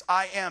 Witness,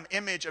 I Am,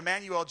 Image,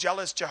 Emmanuel,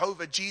 Jealous,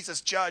 Jehovah,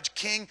 Jesus, Judge,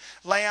 King,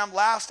 Lamb,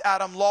 Last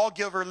Adam,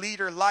 Lawgiver,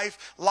 Leader,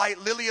 Life, Light,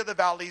 Lily of the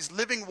Valleys,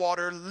 Living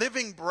Water,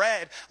 Living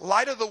Bread,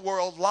 Light of the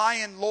World,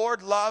 Lion,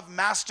 Lord, Love,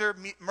 Master,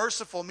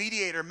 Merciful,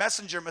 Mediator,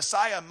 Messenger,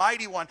 Messiah,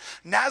 Mighty One,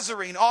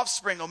 Nazarene,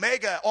 Offspring,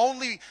 Omega,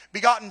 Only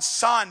Begotten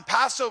Son,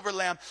 Passover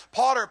Lamb,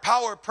 Potter,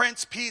 Power,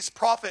 Prince, Peace,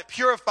 Prophet,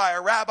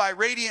 Purifier, Rabbi,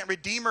 Radiant,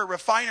 Redeemer,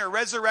 Refiner,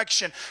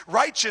 Resurrection,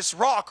 Righteous,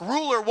 Rock,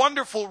 Ruler,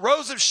 Wonderful,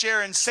 Rose of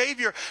Sharon,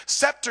 Savior,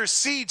 Scepter,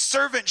 Seed,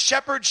 Servant,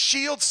 Shepherd,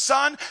 Shield,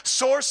 Son,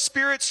 Source,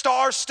 Spirit,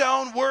 Star,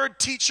 Stone, Word,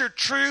 Teacher,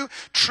 True,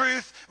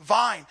 Truth,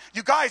 Vine.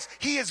 You guys,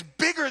 he is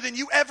bigger than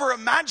you ever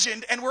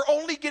imagined, and we're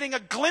only getting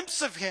a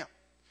glimpse of him.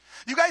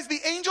 You guys,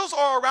 the angels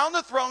are around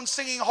the throne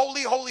singing,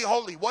 Holy, Holy,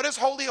 Holy. What does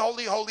holy,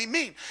 holy, holy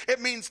mean?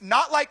 It means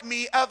not like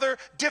me, other,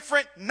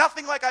 different,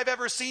 nothing like I've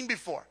ever seen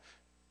before.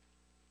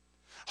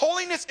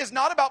 Holiness is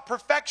not about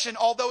perfection,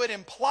 although it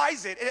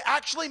implies it. It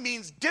actually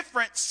means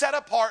different, set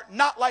apart,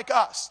 not like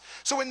us.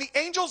 So when the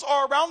angels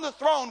are around the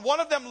throne, one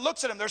of them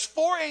looks at him. There's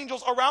 4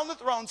 angels around the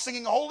throne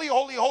singing holy,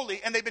 holy,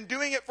 holy, and they've been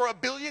doing it for 1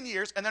 billion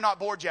years, and they're not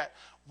bored yet.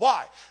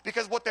 Why?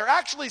 Because what they're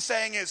actually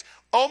saying is,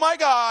 oh my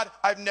God,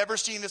 I've never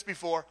seen this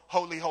before.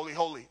 Holy, holy,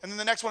 holy. And then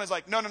the next one is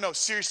like, no,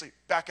 seriously,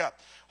 back up.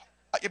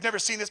 You've never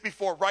seen this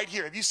before, right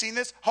here. Have you seen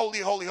this? Holy,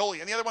 holy, holy.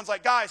 And the other one's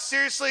like, guys,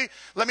 seriously,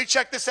 let me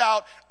check this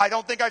out. I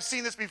don't think I've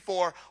seen this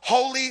before.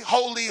 Holy,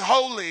 holy,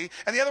 holy.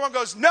 And the other one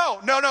goes,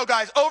 no,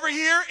 guys. Over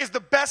here is the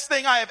best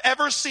thing I have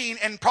ever seen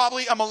in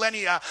probably a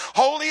millennia.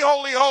 Holy,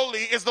 holy,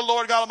 holy is the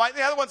Lord God Almighty. And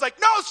the other one's like,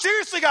 no,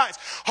 seriously, guys.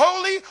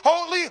 Holy,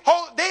 holy,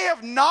 holy. They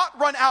have not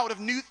run out of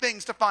new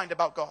things to find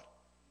about God.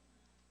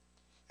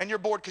 And you're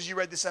bored because you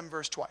read the same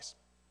verse twice.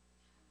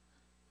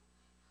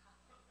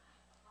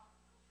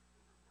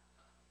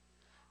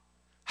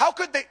 How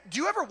could they? Do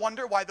you ever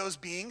wonder why those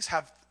beings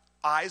have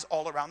eyes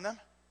all around them?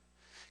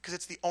 Because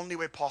it's the only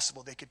way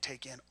possible they could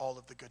take in all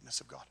of the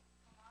goodness of God.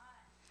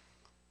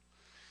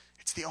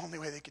 It's the only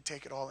way they could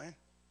take it all in.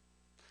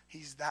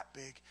 He's that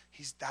big.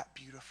 He's that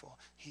beautiful.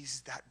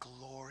 He's that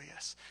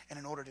glorious. And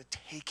in order to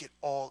take it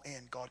all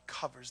in, God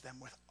covers them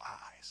with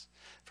eyes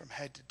from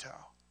head to toe.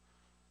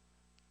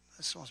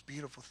 It's the most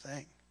beautiful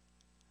thing.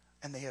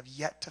 And they have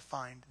yet to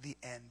find the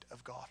end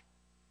of God.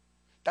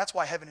 That's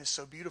why heaven is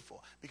so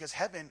beautiful, because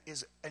heaven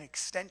is an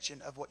extension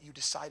of what you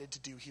decided to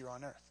do here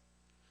on earth.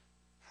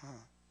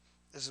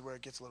 This is where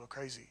it gets a little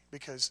crazy,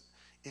 because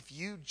if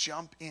you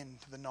jump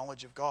into the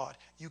knowledge of God,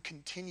 you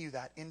continue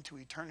that into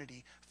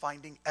eternity,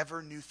 finding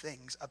ever new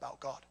things about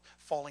God,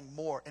 falling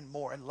more and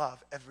more in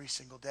love every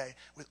single day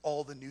with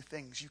all the new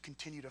things you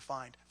continue to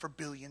find for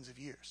billions of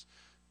years.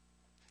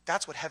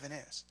 That's what heaven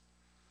is.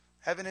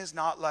 Heaven is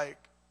not like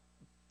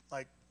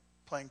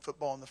playing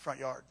football in the front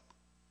yard.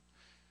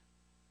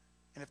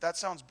 And if that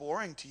sounds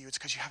boring to you, it's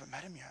because you haven't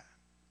met him yet.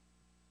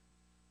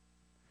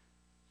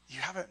 You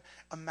haven't.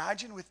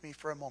 Imagine with me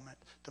for a moment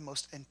the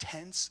most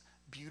intense,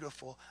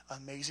 beautiful,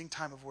 amazing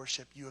time of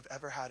worship you have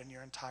ever had in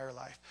your entire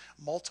life.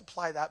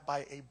 Multiply that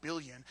by 1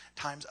 billion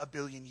times 1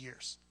 billion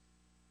years.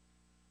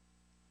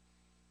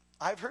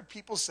 I've heard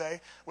people say,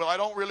 well, I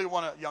don't really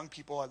want to, young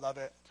people, I love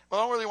it. Well,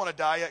 I don't really want to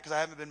die yet because I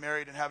haven't been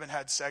married and haven't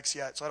had sex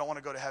yet, so I don't want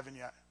to go to heaven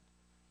yet.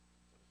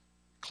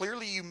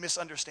 Clearly you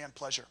misunderstand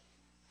pleasure.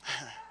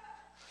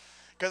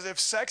 Because if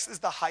sex is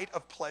the height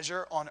of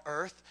pleasure on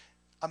earth,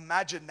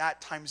 imagine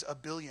that times 1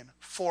 billion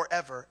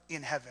forever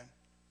in heaven.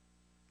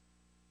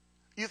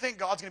 You think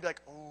God's going to be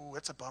like, oh,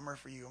 it's a bummer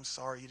for you. I'm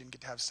sorry you didn't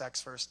get to have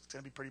sex first. It's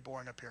going to be pretty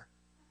boring up here.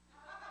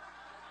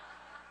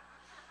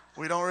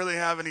 We don't really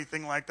have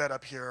anything like that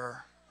up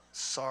here.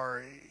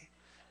 Sorry.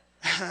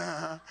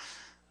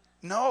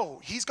 No,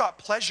 he's got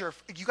pleasure.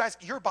 You guys,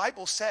 your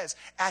Bible says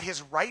at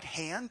his right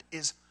hand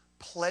is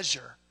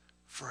pleasure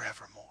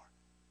forevermore.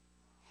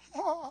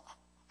 Oh.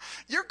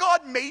 Your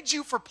God made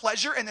you for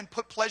pleasure and then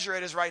put pleasure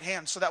at his right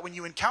hand so that when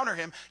you encounter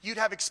him, you'd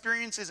have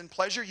experiences and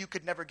pleasure you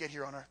could never get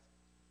here on earth.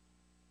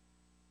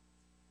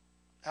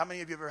 How many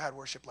of you have ever had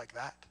worship like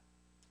that?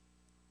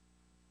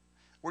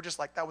 We're just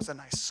like, that was a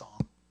nice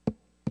song.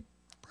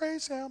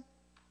 Praise him.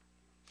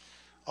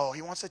 Oh,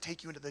 he wants to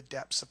take you into the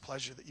depths of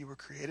pleasure that you were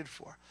created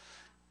for.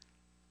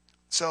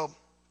 So,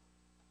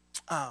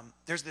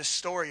 there's this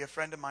story a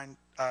friend of mine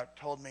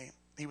told me.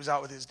 He was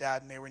out with his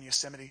dad and they were in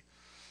Yosemite.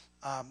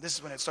 This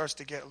is when it starts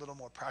to get a little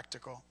more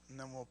practical, and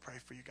then we'll pray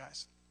for you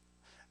guys.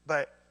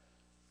 But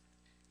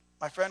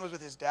my friend was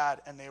with his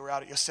dad, and they were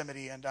out at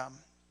Yosemite, and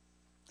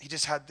he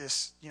just had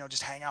this,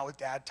 just hang out with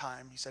dad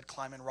time. He said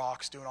climbing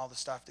rocks, doing all the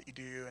stuff that you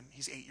do, and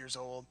he's 8 years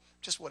old,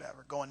 just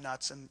whatever, going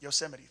nuts in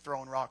Yosemite,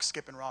 throwing rocks,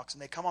 skipping rocks,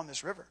 and they come on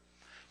this river.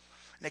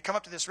 And they come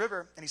up to this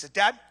river, and he said,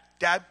 Dad,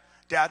 Dad,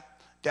 Dad,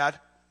 Dad,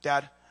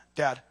 Dad,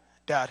 Dad,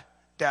 Dad,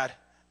 Dad,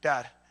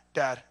 Dad,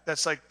 Dad.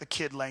 That's like the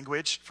kid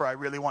language for I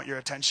really want your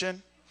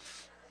attention.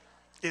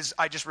 Is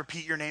I just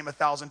repeat your name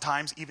 1,000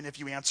 times, even if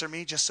you answer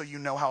me, just so you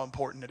know how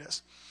important it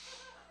is.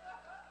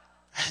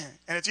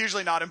 And it's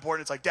usually not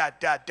important. It's like, Dad,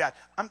 Dad, Dad,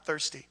 I'm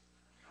thirsty.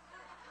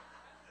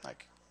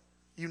 Like,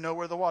 you know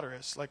where the water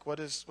is. Like,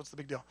 what's the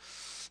big deal?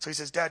 So he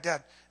says, Dad,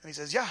 Dad. And he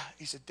says, yeah.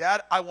 He said,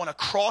 Dad, I want to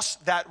cross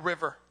that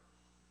river.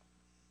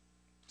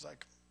 He's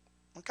like,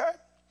 okay.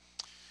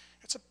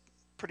 It's a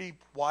pretty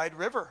wide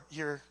river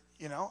here,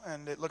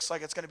 and it looks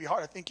like it's going to be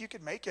hard. I think you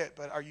could make it,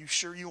 but are you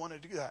sure you want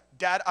to do that?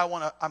 Dad,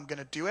 I'm going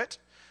to do it.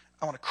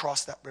 I want to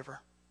cross that river.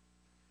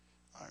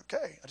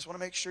 Okay, I just want to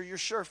make sure you're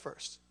sure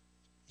first.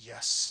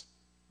 Yes.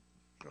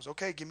 He goes,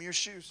 okay, give me your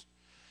shoes.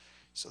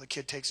 So the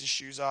kid takes his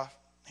shoes off,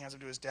 hands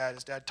them to his dad.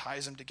 His dad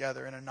ties them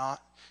together in a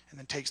knot and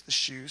then takes the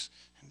shoes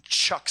and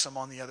chucks them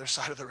on the other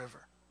side of the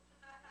river.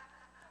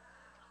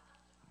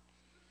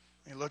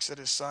 He looks at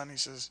his son. He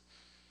says,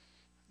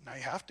 now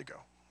you have to go.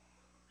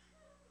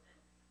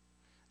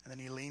 And then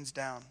he leans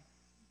down,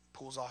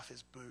 pulls off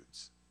his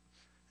boots,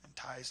 and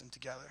ties them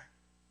together.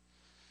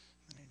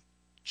 And he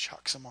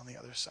chucks them on the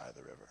other side of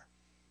the river.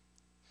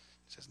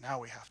 He says, now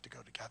we have to go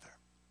together.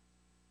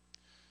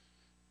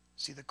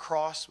 See, the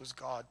cross was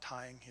God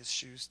tying his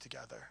shoes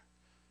together,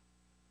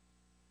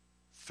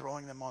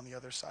 throwing them on the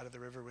other side of the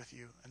river with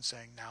you, and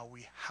saying, now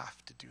we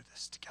have to do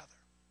this together.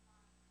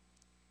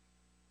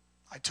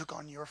 I took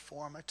on your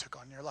form, I took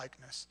on your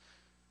likeness,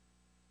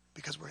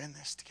 because we're in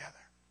this together.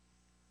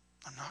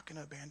 I'm not going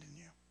to abandon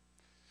you.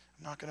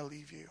 I'm not going to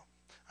leave you.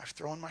 I've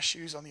thrown my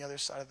shoes on the other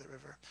side of the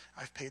river.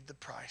 I've paid the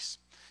price.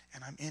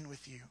 And I'm in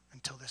with you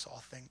until this whole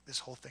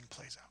thing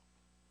plays out.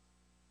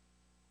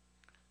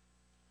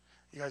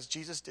 You guys,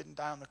 Jesus didn't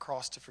die on the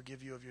cross to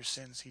forgive you of your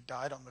sins. He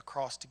died on the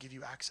cross to give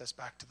you access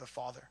back to the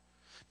Father.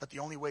 But the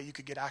only way you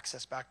could get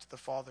access back to the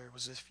Father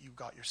was if you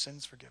got your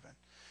sins forgiven.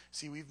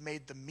 See, we've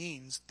made the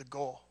means the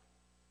goal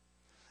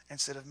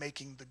instead of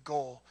making the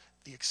goal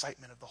the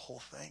excitement of the whole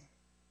thing.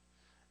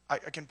 I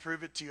can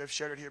prove it to you. I've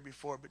shared it here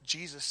before, but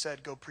Jesus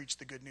said, go preach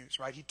the good news,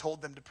 right? He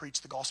told them to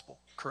preach the gospel,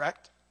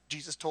 correct?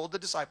 Jesus told the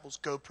disciples,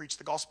 go preach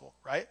the gospel,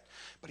 right?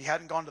 But he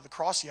hadn't gone to the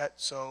cross yet,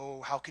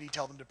 so how could he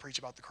tell them to preach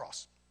about the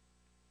cross?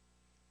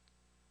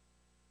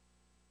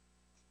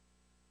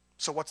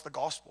 So what's the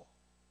gospel?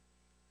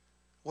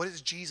 What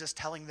is Jesus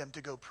telling them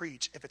to go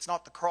preach? If it's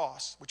not the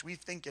cross, which we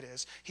think it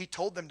is, he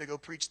told them to go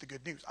preach the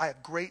good news. I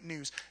have great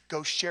news.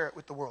 Go share it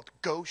with the world.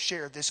 Go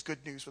share this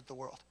good news with the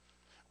world.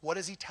 What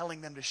is he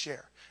telling them to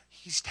share?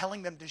 He's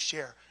telling them to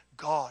share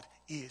God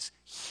is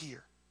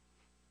here.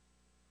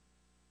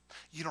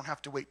 You don't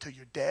have to wait till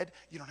you're dead.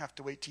 You don't have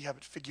to wait till you have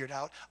it figured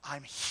out.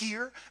 I'm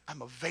here.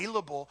 I'm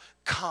available.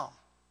 Come.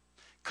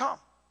 Come.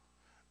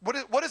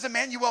 What does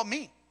Emmanuel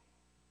mean?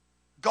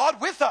 God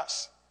with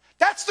us.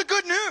 That's the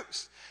good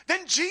news.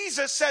 Then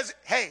Jesus says,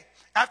 hey,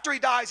 after he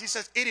dies, he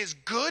says, it is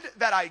good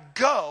that I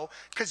go.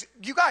 Because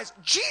you guys,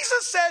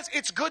 Jesus says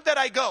it's good that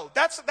I go.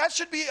 That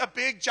should be a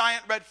big,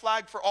 giant red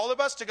flag for all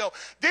of us to go,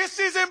 this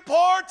is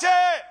important.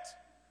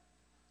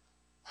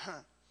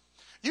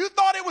 You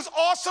thought it was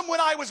awesome when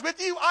I was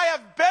with you? I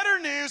have better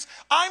news.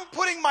 I'm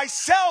putting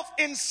myself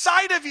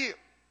inside of you.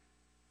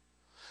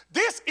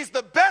 This is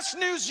the best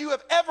news you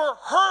have ever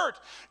heard.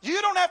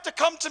 You don't have to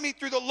come to me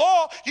through the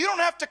law. You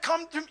don't have to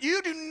come to,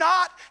 you do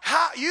not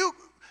have, you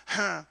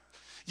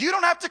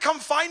don't have to come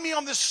find me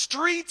on the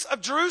streets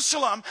of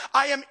Jerusalem.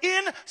 I am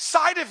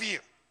inside of you.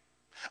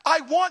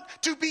 I want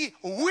to be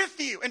with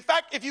you. In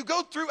fact, if you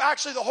go through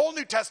actually the whole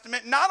New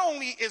Testament, not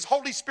only is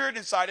Holy Spirit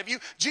inside of you,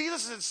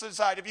 Jesus is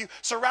inside of you,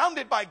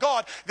 surrounded by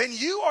God, then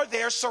you are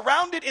there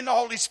surrounded in the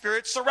Holy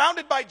Spirit,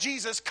 surrounded by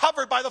Jesus,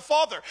 covered by the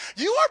Father.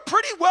 You are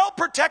pretty well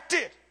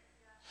protected.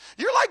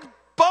 You're like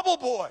Bubble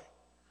Boy.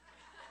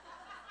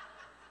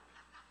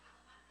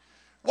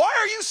 Why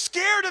are you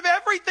scared of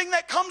everything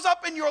that comes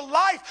up in your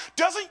life?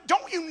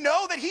 Don't you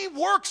know that he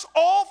works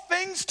all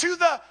things to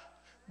the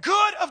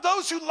good of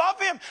those who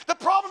love him? The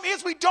problem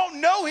is we don't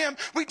know him.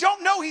 We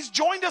don't know he's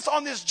joined us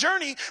on this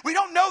journey. We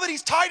don't know that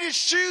he's tied his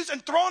shoes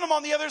and thrown them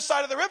on the other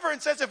side of the river and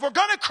says, if we're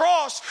going to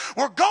cross,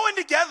 we're going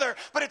together,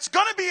 but it's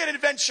going to be an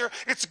adventure.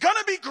 It's going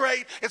to be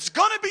great. It's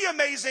going to be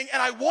amazing.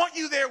 And I want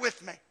you there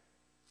with me.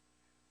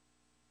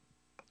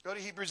 Go to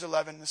Hebrews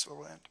 11. This is where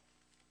we'll end.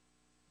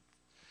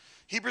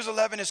 Hebrews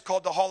 11 is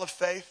called the Hall of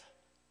Faith.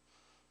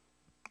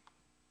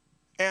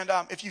 And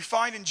if you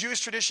find in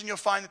Jewish tradition, you'll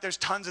find that there's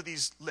tons of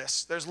these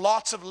lists. There's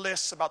lots of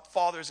lists about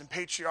fathers and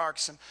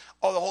patriarchs and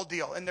all the whole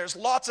deal. And there's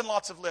lots and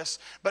lots of lists.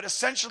 But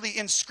essentially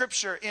in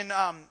Scripture, in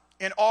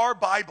our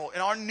Bible,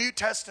 in our New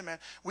Testament,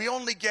 we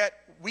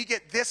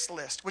get this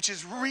list, which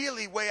is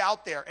really way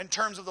out there in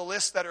terms of the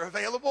lists that are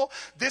available.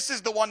 This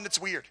is the one that's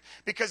weird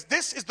because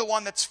this is the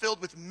one that's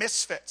filled with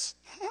misfits.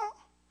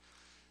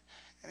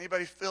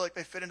 Anybody feel like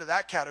they fit into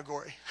that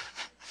category?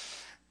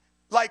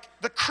 Like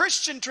the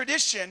Christian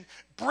tradition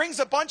brings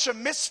a bunch of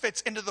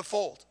misfits into the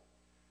fold.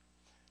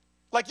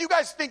 Like you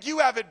guys think you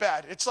have it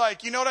bad. It's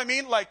like, you know what I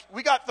mean? Like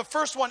we got the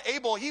first one,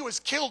 Abel, he was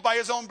killed by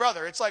his own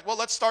brother. It's like, well,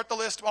 let's start the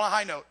list on a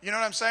high note. You know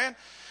what I'm saying?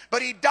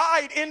 But he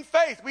died in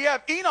faith. We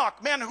have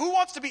Enoch. Man, who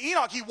wants to be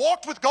Enoch? He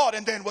walked with God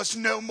and then was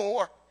no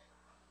more.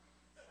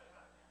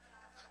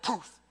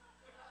 Poof.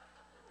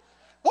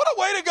 What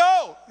a way to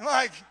go.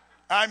 Like,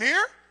 I'm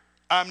here.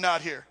 I'm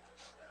not here.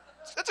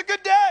 That's a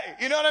good day.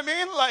 You know what I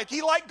mean?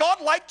 Like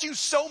God liked you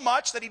so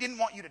much that he didn't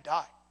want you to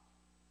die.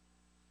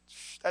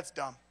 That's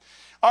dumb.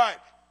 All right.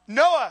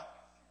 Noah.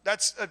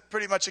 That's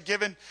pretty much a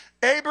given.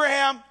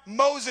 Abraham,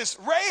 Moses,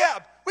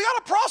 Rahab. We got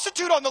a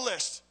prostitute on the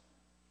list.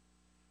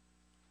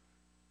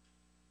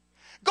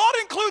 God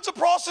includes a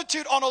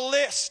prostitute on a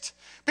list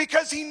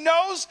because he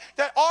knows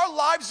that our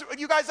lives,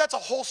 you guys, that's a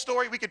whole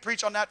story. We could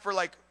preach on that for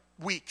like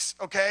weeks,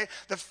 okay?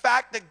 The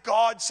fact that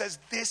God says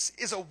this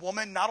is a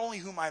woman, not only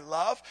whom I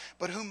love,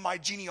 but whom my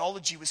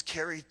genealogy was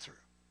carried through.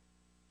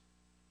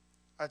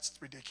 That's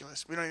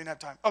ridiculous. We don't even have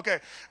time. Okay,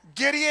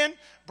 Gideon,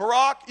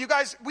 Barak, you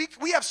guys,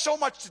 we have so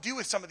much to do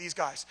with some of these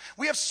guys.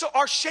 We have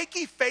our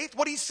shaky faith.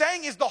 What he's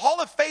saying is the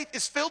Hall of Faith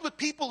is filled with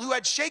people who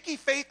had shaky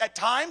faith at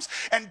times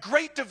and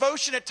great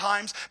devotion at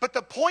times, but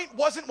the point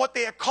wasn't what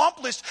they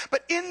accomplished,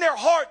 but in their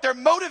heart, their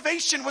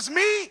motivation was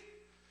me.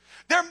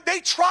 They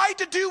tried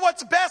to do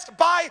what's best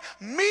by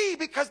me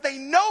because they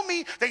know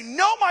me, they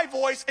know my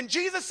voice, and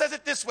Jesus says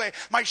it this way,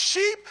 my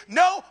sheep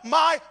know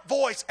my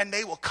voice and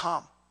they will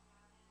come.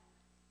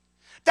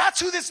 That's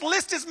who this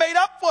list is made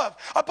up of.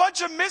 A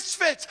bunch of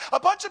misfits, a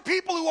bunch of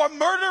people who are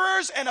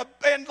murderers and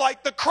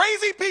like the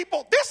crazy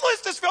people. This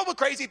list is filled with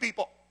crazy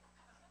people.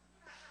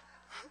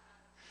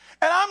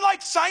 And I'm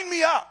like, sign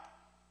me up.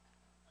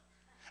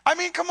 I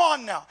mean, come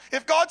on now.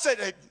 If God said,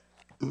 hey,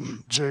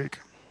 Jake,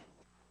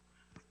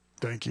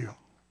 thank you.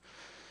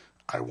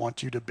 I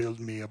want you to build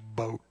me a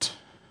boat.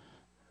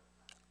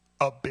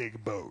 A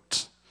big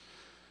boat.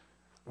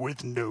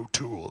 With no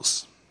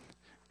tools.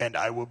 And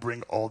I will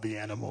bring all the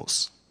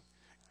animals.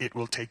 It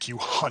will take you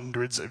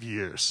hundreds of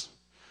years.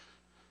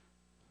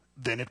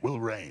 Then it will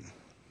rain,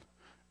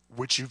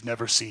 which you've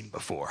never seen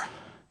before.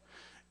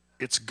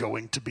 It's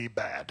going to be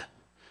bad,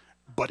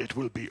 but it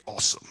will be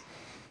awesome.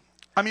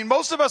 I mean,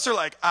 most of us are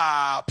like,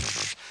 I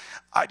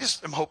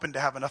just am hoping to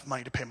have enough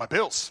money to pay my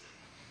bills.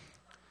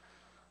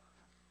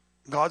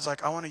 God's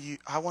like, I want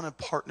to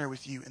partner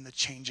with you in the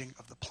changing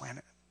of the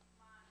planet,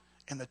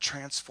 in the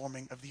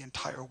transforming of the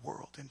entire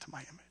world into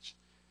my image.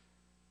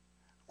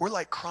 We're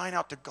like crying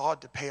out to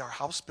God to pay our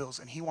house bills,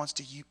 and he wants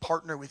to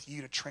partner with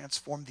you to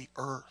transform the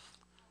earth.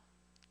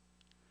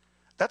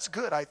 That's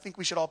good. I think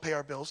we should all pay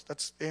our bills.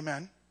 That's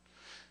amen.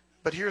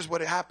 But here's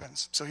what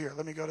happens. So here,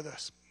 let me go to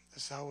this.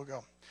 This is how we'll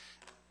go.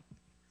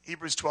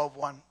 Hebrews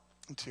 12:1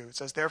 and 2. It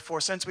says,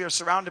 therefore, since we are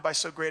surrounded by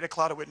so great a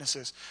cloud of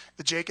witnesses,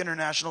 the Jake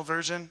International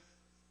version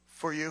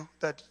for you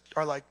that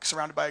are like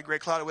surrounded by a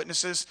great cloud of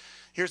witnesses,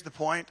 here's the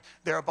point.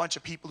 There are a bunch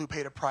of people who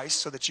paid a price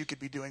so that you could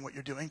be doing what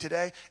you're doing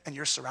today, and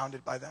you're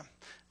surrounded by them.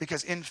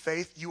 Because in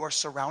faith, you are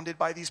surrounded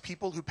by these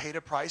people who paid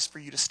a price for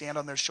you to stand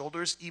on their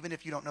shoulders, even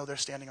if you don't know they're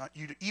standing on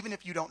you, even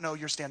if you don't know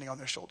you're standing on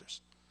their shoulders.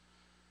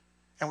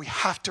 And we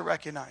have to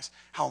recognize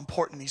how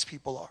important these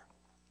people are.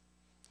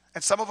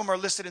 And some of them are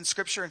listed in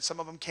Scripture, and some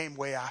of them came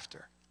way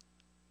after.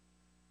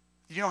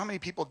 Do you know how many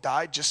people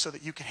died just so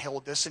that you can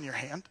hold this in your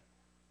hand?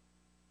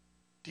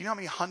 Do you know how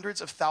many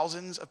hundreds of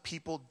thousands of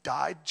people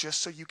died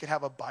just so you could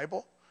have a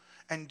Bible?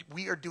 And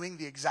we are doing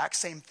the exact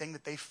same thing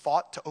that they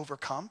fought to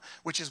overcome,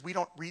 which is we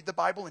don't read the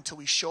Bible until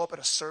we show up at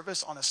a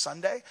service on a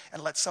Sunday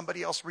and let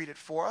somebody else read it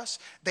for us.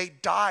 They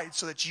died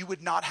so that you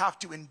would not have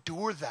to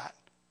endure that.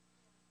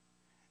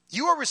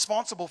 You are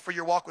responsible for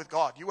your walk with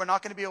God. You are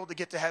not going to be able to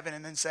get to heaven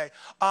and then say,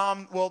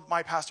 well,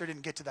 my pastor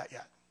didn't get to that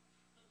yet.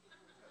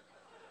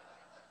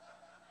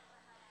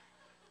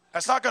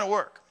 That's not going to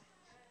work.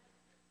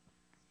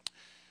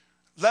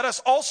 Let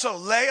us also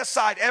lay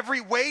aside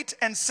every weight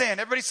and sin.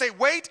 Everybody say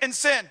weight and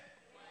sin.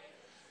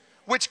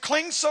 Which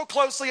clings so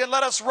closely, and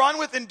let us run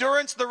with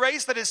endurance the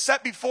race that is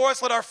set before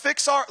us. Let us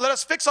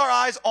fix our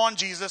eyes on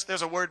Jesus.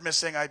 There's a word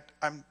missing.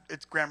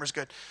 Its grammar's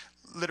good.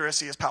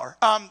 Literacy is power.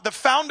 The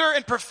founder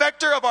and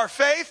perfecter of our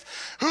faith,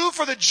 who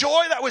for the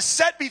joy that was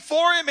set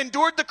before him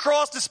endured the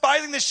cross,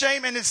 despising the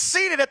shame, and is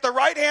seated at the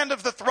right hand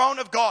of the throne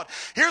of God.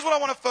 Here's what I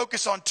want to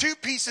focus on. 2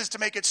 pieces to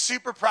make it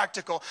super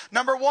practical.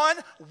 Number 1,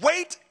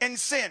 weight and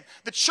sin.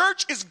 The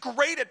church is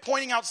great at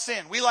pointing out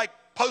sin. We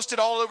post it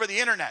all over the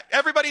internet.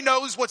 Everybody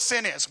knows what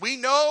sin is. We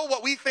know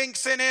what we think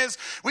sin is.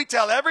 We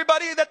tell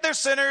everybody that they're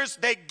sinners.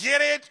 They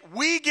get it.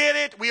 We get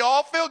it. We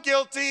all feel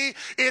guilty.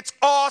 It's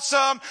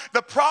awesome.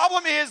 The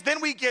problem is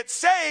then we get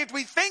saved.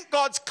 We think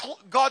God's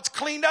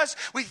cleaned us.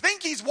 We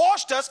think he's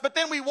washed us, but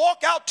then we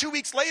walk out 2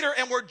 weeks later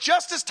and we're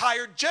just as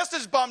tired, just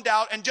as bummed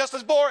out, and just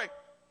as boring.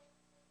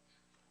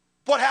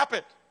 What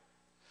happened?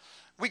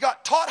 We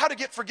got taught how to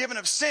get forgiven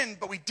of sin,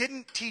 but we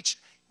didn't teach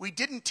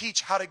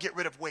how to get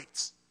rid of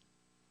weights.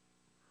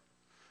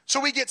 So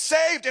we get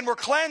saved and we're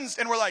cleansed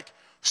and we're like,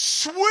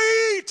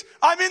 sweet,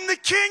 I'm in the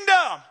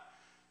kingdom.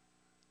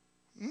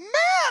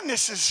 Man,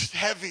 this is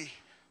heavy.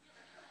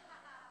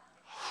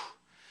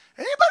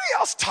 Anybody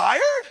else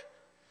tired?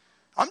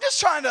 I'm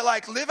just trying to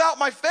live out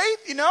my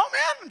faith, man.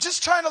 I'm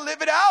just trying to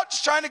live it out,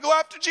 just trying to go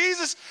after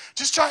Jesus.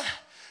 Just trying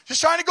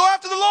to go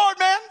after the Lord,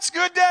 man. It's a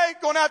good day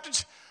going after.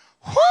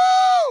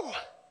 Whoo!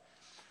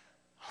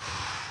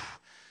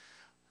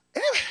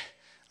 Anyway,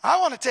 I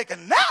want to take a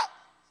nap.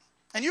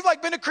 And you've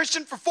been a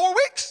Christian for 4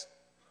 weeks.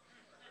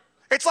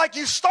 It's like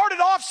you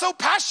started off so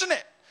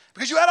passionate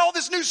because you had all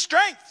this new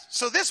strength.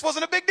 So this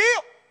wasn't a big deal.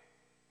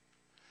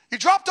 You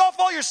dropped off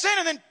all your sin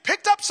and then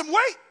picked up some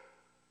weight.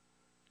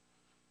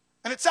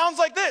 And it sounds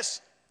like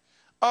this.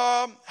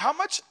 How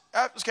much,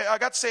 okay, I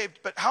got saved,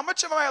 but how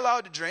much am I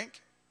allowed to drink?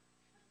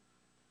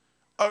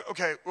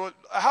 Okay, well,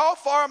 how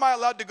far am I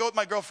allowed to go with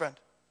my girlfriend?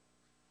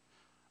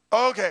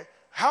 Okay.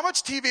 How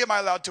much TV am I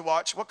allowed to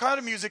watch? What kind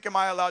of music am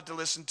I allowed to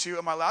listen to?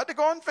 Am I allowed to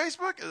go on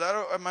Facebook? Is that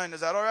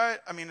all right?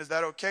 Is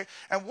that okay?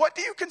 And what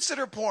do you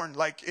consider porn?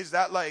 Is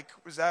that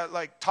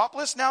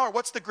topless now, or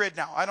what's the grid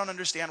now? I don't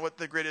understand what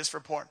the grid is for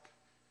porn.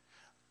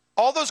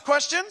 All those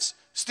questions,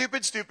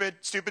 stupid.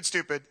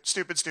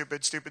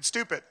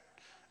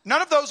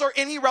 None of those are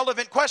any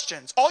relevant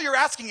questions. All you're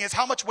asking is,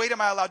 how much weight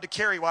am I allowed to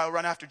carry while I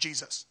run after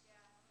Jesus?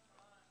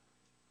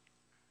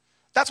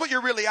 That's what you're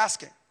really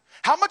asking.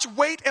 How much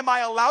weight am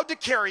I allowed to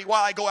carry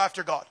while I go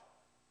after God?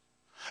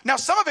 Now,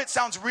 some of it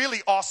sounds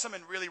really awesome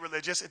and really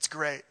religious. It's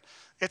great.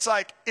 It's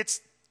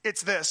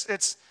this.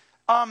 It's,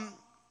 I'm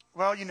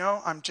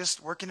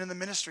just working in the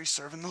ministry,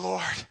 serving the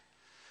Lord.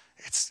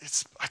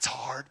 It's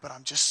hard, but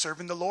I'm just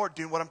serving the Lord,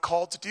 doing what I'm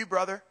called to do,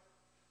 brother.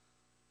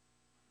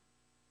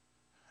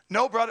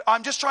 No, brother,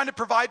 I'm just trying to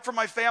provide for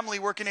my family,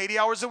 working 80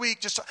 hours a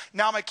week.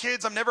 Now my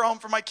kids, I'm never home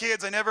for my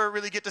kids. I never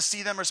really get to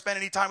see them or spend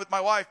any time with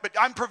my wife, but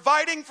I'm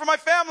providing for my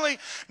family.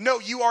 No,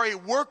 you are a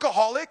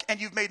workaholic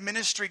and you've made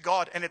ministry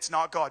God, and it's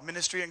not God.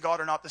 Ministry and God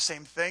are not the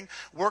same thing.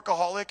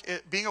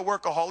 Being a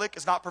workaholic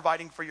is not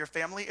providing for your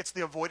family. It's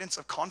the avoidance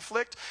of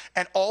conflict,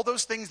 and all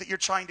those things that you're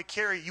trying to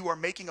carry, you are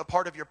making a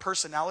part of your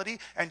personality,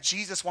 and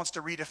Jesus wants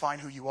to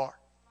redefine who you are.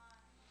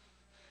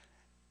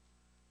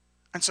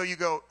 And so you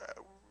go,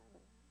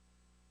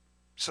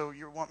 so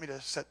you want me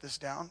to set this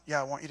down? Yeah,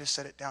 I want you to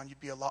set it down. You'd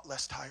be a lot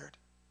less tired.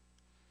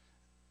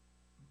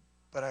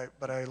 But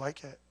I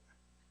like it.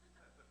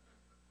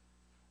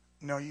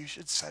 No, you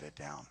should set it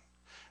down.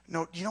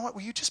 No, you know what?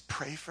 Will you just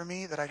pray for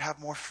me that I'd have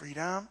more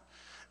freedom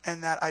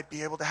and that I'd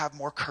be able to have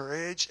more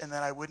courage and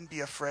that I wouldn't be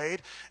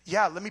afraid?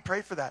 Yeah, let me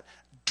pray for that.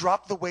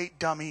 Drop the weight,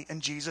 dummy,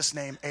 in Jesus'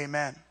 name.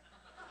 Amen.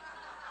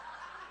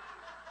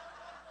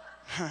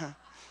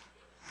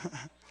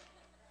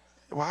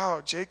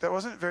 Wow, Jake, that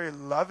wasn't very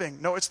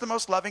loving. No, it's the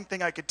most loving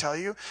thing I could tell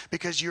you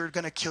because you're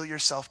going to kill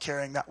yourself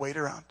carrying that weight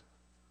around.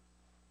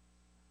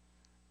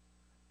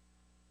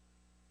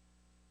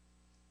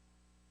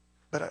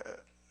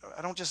 But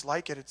I don't just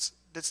like it.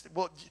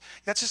 Well,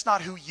 that's just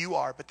not who you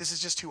are, but this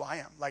is just who I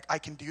am. Like, I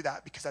can do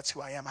that because that's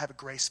who I am. I have a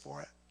grace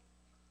for it.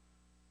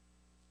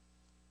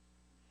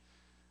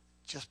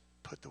 Just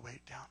put the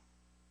weight down.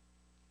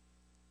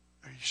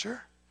 Are you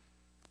sure?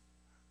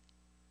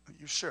 Are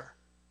you sure?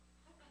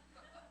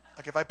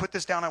 Like, if I put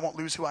this down, I won't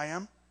lose who I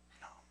am?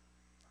 No.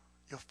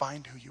 You'll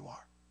find who you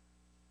are.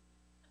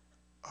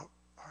 Oh,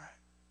 all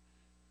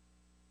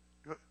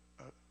right.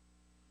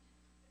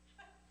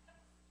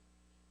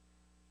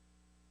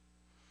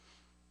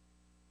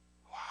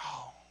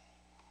 Wow.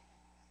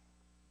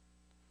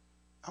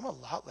 I'm a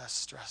lot less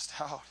stressed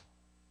out.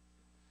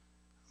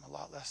 I'm a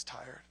lot less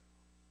tired.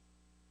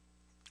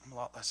 I'm a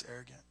lot less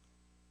arrogant.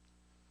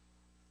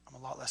 I'm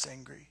a lot less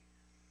angry.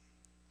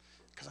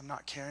 Because I'm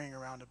not carrying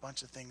around a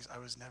bunch of things I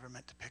was never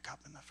meant to pick up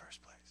in the first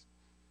place.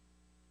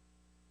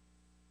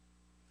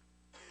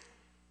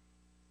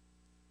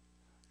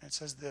 And it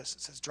says this.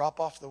 It says, drop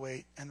off the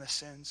weight and the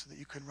sin so that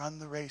you can run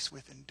the race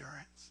with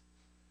endurance.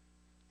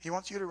 He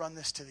wants you to run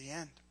this to the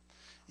end.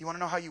 You want to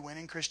know how you win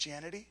in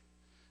Christianity?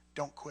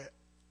 Don't quit.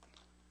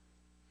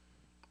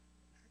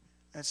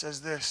 And it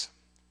says this.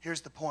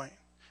 Here's the point.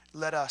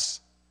 Let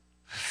us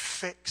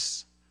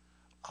fix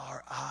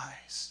our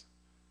eyes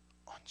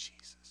on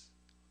Jesus.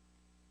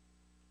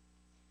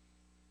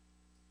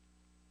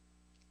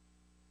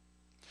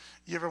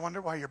 You ever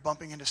wonder why you're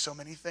bumping into so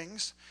many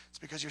things? It's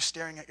because you're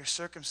staring at your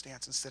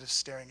circumstance instead of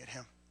staring at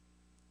him.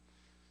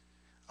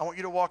 I want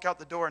you to walk out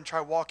the door and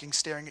try walking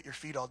staring at your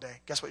feet all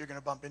day. Guess what you're going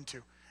to bump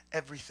into?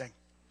 Everything.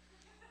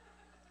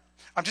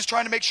 I'm just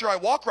trying to make sure I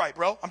walk right,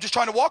 bro. I'm just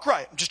trying to walk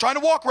right. I'm just trying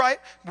to walk right.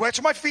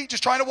 Watch my feet,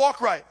 just trying to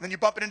walk right. And then you're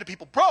bumping into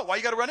people. Bro, why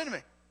you got to run into me?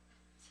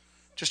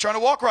 Just trying to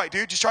walk right,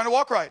 dude. Just trying to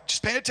walk right.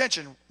 Just paying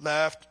attention.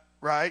 Left,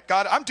 right.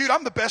 God,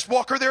 I'm the best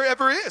walker there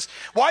ever is.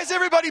 Why is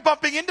everybody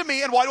bumping into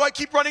me and why do I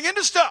keep running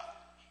into stuff?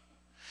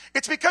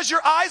 It's because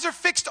your eyes are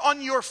fixed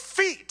on your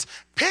feet.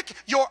 Pick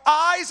your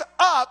eyes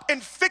up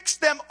and fix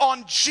them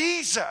on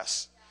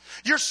Jesus.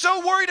 You're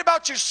so worried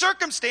about your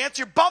circumstance,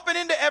 you're bumping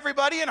into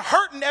everybody and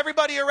hurting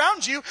everybody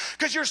around you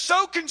because you're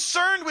so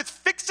concerned with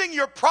fixing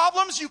your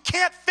problems, you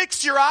can't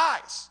fix your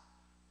eyes.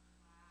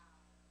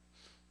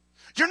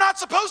 You're not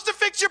supposed to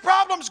fix your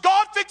problems.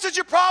 God fixes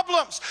your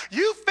problems.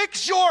 You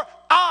fix your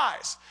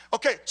eyes.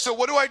 Okay, so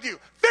what do?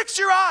 Fix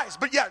your eyes.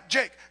 But yeah,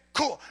 Jake,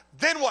 cool.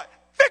 Then what?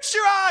 Fix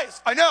your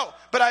eyes. I know,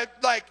 but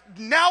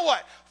now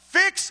what?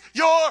 Fix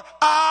your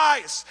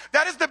eyes.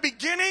 That is the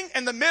beginning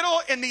and the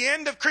middle and the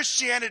end of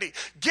Christianity.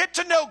 Get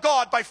to know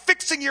God by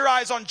fixing your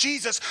eyes on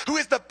Jesus, who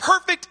is the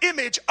perfect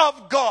image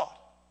of God.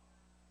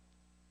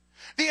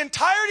 The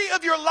entirety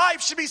of your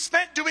life should be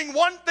spent doing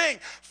one thing,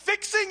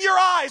 fixing your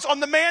eyes on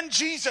the man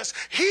Jesus.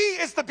 He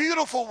is the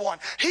beautiful one.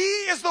 He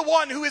is the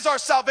one who is our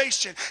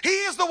salvation. He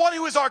is the one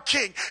who is our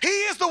king. He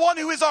is the one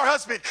who is our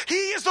husband. He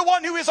is the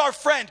one who is our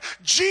friend.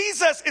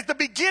 Jesus is the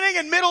beginning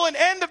and middle and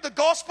end of the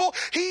gospel.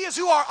 He is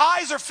who our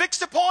eyes are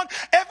fixed upon.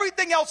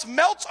 Everything else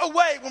melts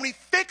away when we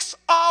fix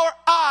our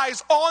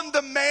eyes on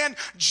the man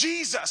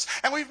Jesus.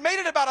 And we've made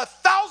it about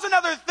 1,000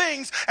 other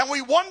things, and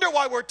we wonder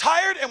why we're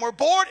tired and we're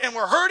bored and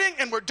we're hurting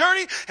and we're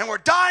dirty and we're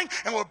dying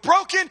and we're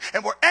broken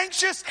and we're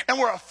anxious and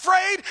we're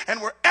afraid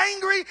and we're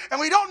angry and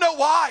we don't know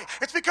why.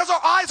 It's because our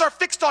eyes are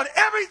fixed on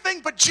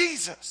everything but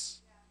Jesus.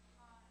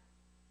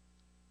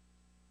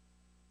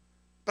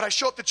 But I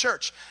show up to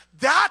church.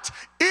 That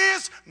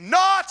is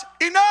not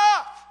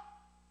enough.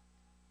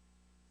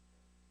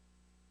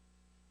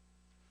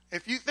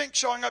 If you think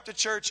showing up to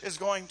church is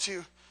going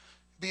to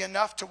be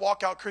enough to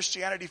walk out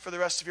Christianity for the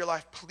rest of your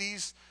life,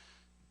 please,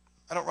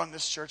 I don't run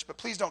this church, but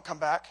please don't come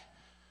back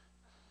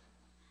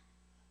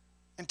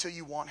until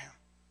you want him.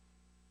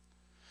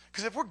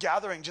 Because if we're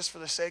gathering just for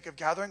the sake of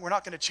gathering, we're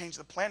not going to change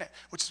the planet,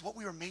 which is what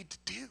we were made to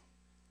do.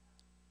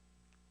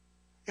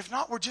 If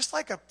not, we're just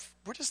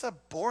a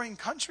boring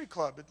country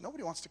club that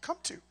nobody wants to come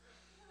to.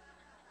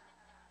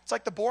 It's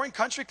like the boring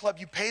country club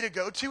you pay to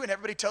go to and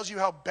everybody tells you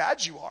how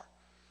bad you are.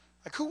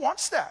 Like, who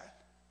wants that?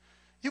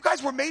 You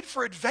guys were made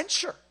for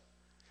adventure.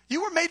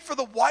 You were made for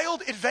the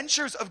wild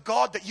adventures of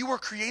God that you were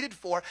created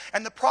for.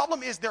 And the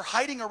problem is they're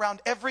hiding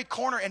around every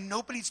corner and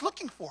nobody's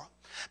looking for them.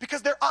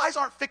 Because their eyes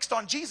aren't fixed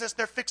on Jesus,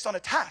 they're fixed on a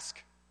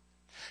task.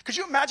 Could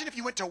you imagine if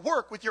you went to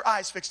work with your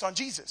eyes fixed on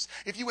Jesus?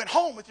 If you went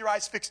home with your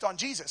eyes fixed on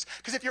Jesus?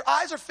 Because if your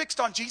eyes are fixed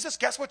on Jesus,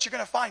 guess what you're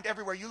going to find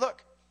everywhere you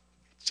look?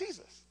 It's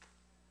Jesus.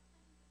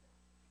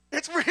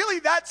 It's really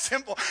that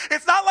simple.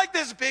 It's not like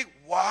this big,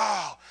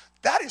 wow,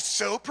 that is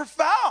so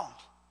profound.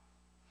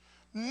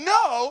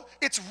 No,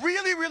 it's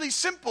really, really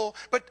simple,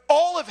 but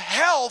all of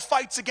hell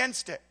fights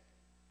against it.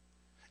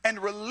 And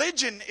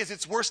religion is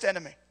its worst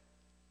enemy.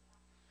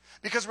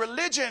 Because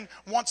religion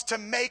wants to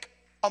make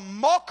a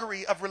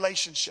mockery of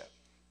relationship.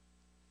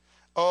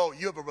 Oh,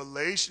 you have a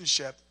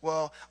relationship.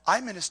 Well,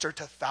 I minister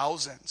to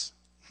thousands.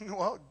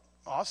 Well,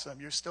 awesome.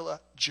 You're still a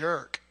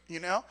jerk. you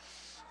know?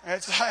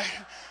 It's like,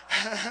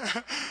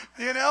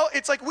 you know,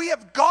 it's like we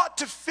have got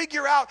to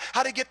figure out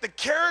how to get the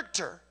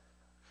character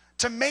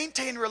to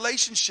maintain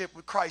relationship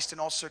with Christ in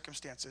all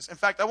circumstances. In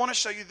fact, I want to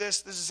show you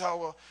this. This is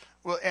how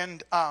we'll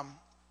end.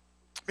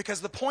 Because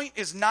the point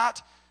is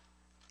not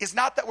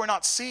that we're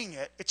not seeing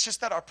it. It's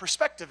just that our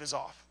perspective is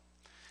off.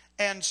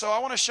 And so I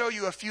want to show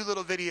you a few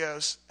little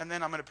videos, and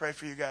then I'm going to pray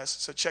for you guys.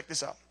 So check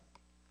this out.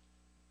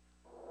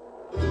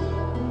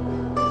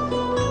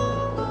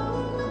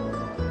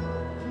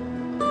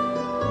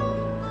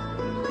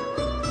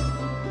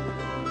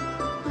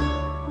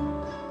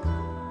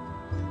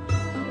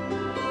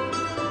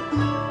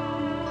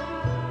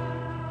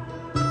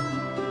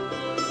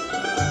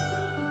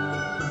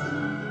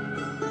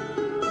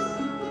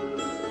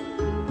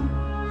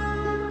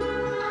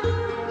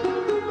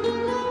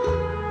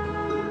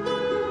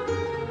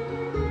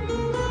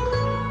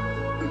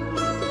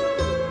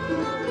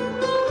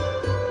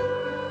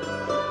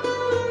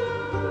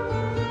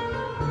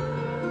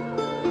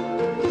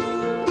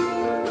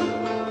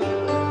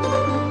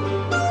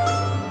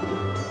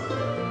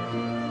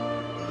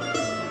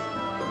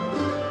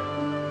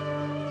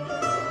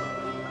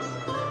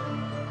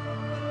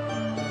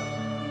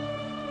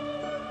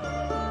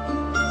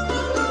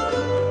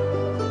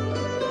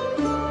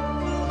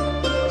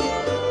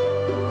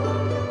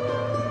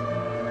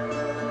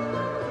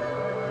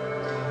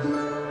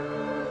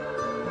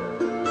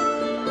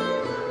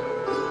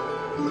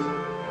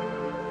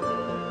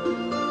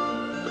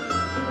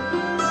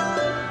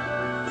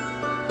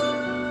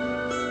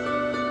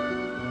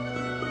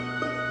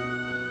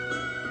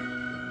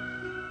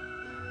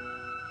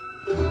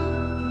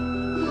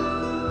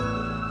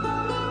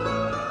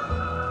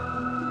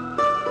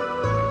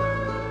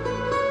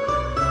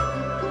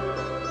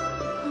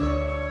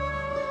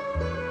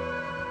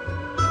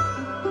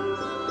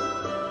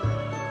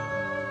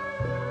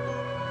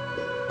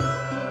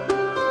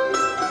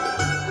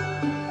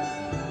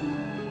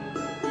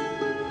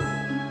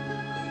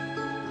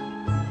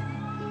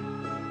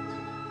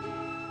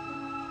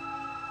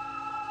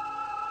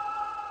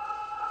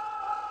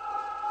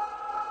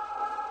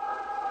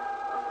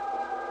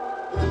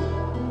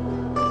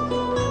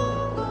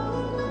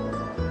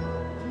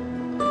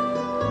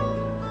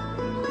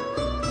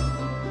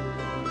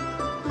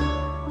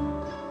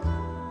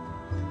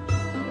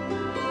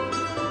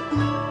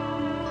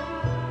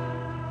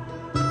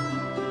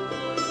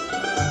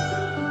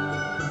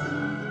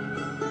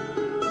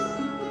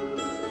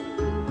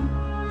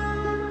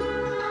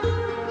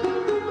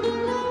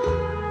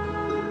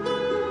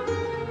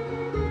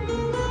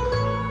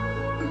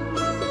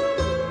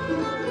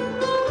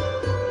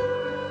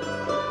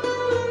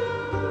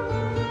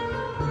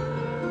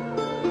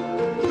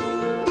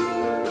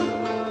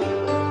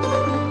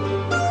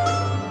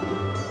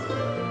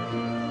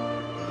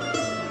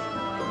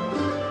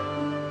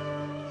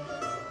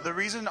 The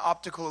reason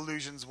optical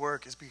illusions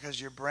work is because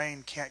your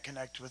brain can't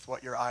connect with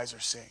what your eyes are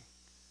seeing.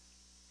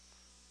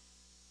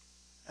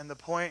 And the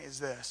point is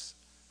this,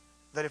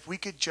 that if we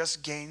could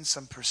just gain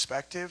some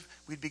perspective,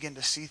 we'd begin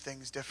to see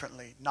things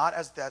differently. Not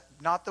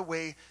the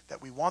way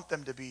that we want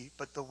them to be,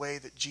 but the way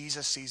that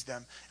Jesus sees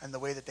them and the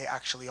way that they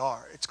actually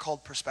are. It's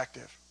called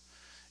perspective.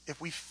 If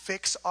we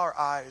fix our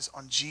eyes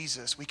on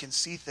Jesus, we can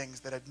see things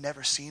that I've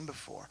never seen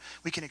before.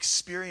 We can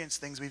experience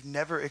things we've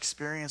never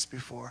experienced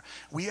before.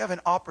 We have an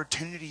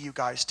opportunity, you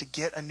guys, to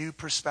get a new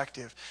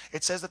perspective.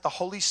 It says that the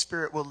Holy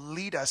Spirit will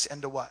lead us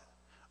into what?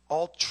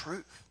 All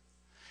truth.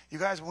 You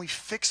guys, when we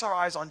fix our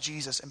eyes on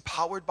Jesus,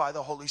 empowered by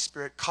the Holy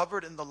Spirit,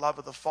 covered in the love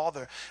of the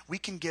Father, we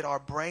can get our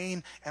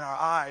brain and our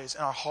eyes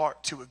and our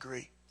heart to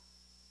agree.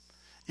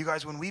 You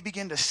guys, when we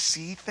begin to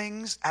see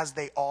things as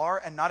they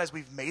are and not as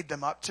we've made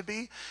them up to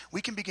be,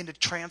 we can begin to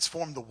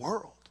transform the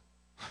world.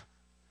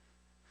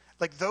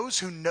 Like those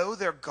who know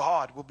their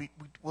God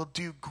will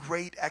do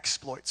great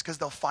exploits because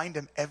they'll find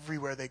him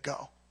everywhere they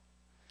go.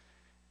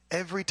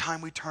 Every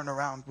time we turn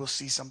around, we'll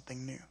see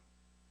something new.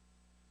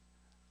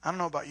 I don't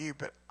know about you,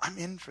 but I'm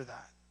in for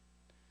that.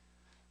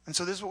 And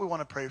so this is what we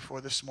want to pray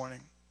for this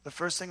morning. The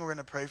first thing we're going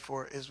to pray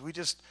for is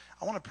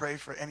I want to pray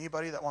for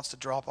anybody that wants to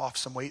drop off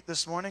some weight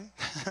this morning.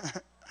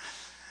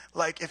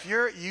 Like if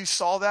you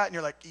saw that and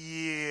you're like,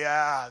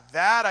 yeah,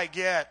 that I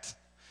get.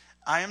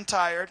 I am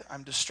tired.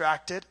 I'm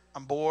distracted.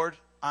 I'm bored.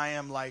 I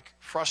am like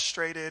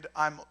frustrated.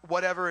 I'm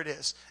whatever it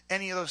is.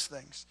 Any of those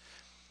things.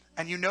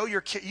 And you know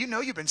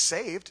you've been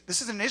saved.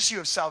 This is an issue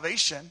of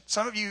salvation.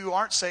 Some of you who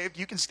aren't saved,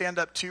 you can stand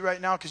up too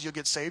right now because you'll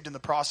get saved in the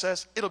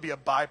process. It'll be a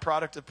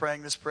byproduct of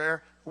praying this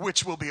prayer,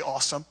 which will be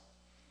awesome.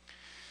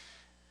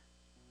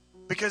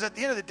 Because at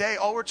the end of the day,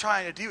 all we're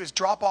trying to do is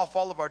drop off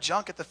all of our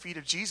junk at the feet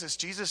of Jesus.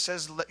 Jesus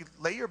says,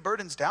 lay your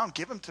burdens down.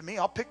 Give them to me.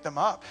 I'll pick them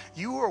up.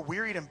 You who are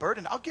wearied and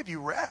burdened, I'll give you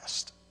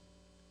rest.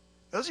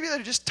 Those of you that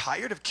are just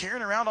tired of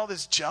carrying around all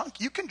this junk,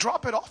 you can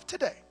drop it off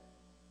today.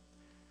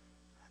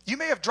 You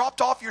may have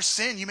dropped off your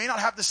sin. You may not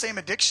have the same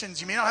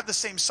addictions. You may not have the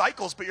same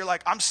cycles, but you're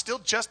like, I'm still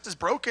just as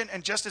broken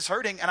and just as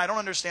hurting, and I don't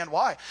understand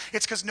why.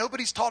 It's because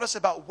nobody's taught us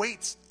about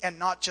weights and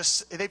not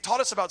just, they've taught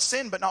us about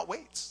sin, but not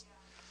weights.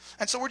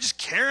 And so we're just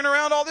carrying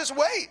around all this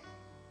weight.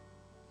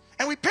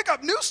 And we pick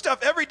up new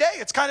stuff every day.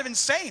 It's kind of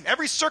insane.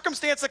 Every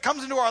circumstance that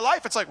comes into our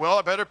life, it's like, well,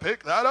 I better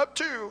pick that up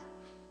too.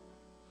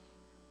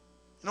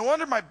 No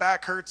wonder my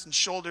back hurts and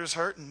shoulders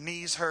hurt and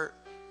knees hurt.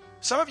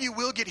 Some of you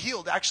will get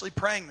healed actually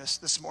praying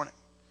this morning,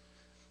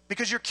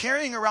 because you're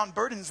carrying around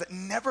burdens that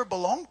never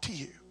belonged to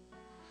you.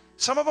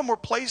 Some of them were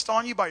placed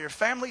on you by your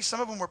family.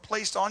 Some of them were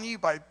placed on you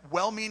by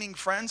well-meaning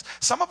friends.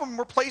 Some of them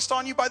were placed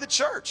on you by the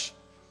church.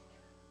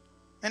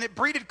 And it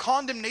breeded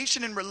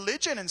condemnation and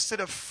religion instead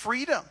of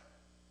freedom.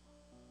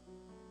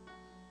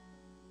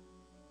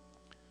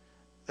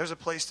 There's a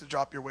place to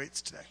drop your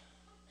weights today.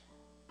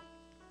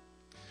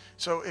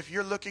 So if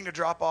you're looking to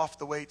drop off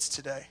the weights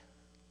today,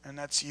 and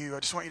that's you, I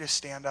just want you to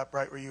stand up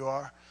right where you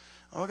are.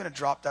 We're going to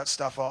drop that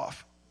stuff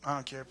off. I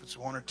don't care if it's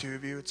one or two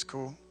of you. It's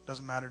cool.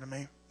 Doesn't matter to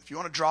me. If you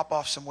want to drop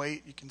off some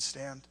weight, you can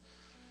stand.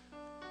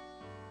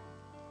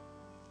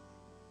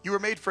 You were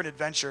made for an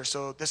adventure,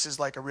 so this is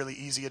like a really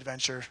easy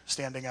adventure,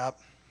 standing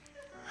up.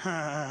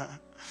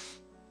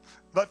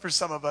 But for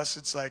some of us,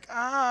 it's like,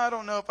 I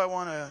don't know if I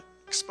want to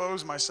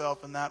expose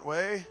myself in that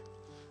way.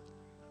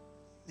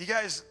 You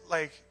guys,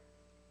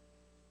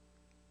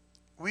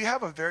 we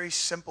have a very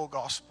simple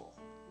gospel.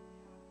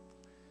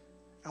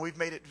 And we've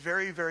made it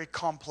very, very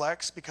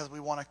complex because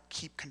we want to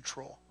keep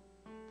control.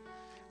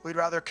 We'd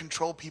rather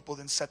control people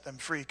than set them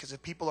free, because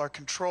if people are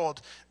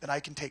controlled, then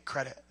I can take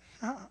credit.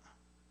 The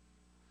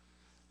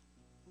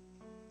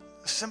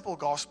simple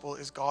gospel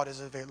is God is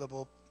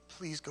available.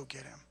 Please go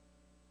get him.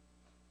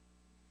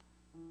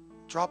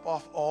 Drop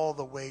off all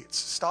the weights.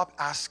 Stop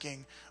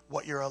asking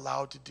what you're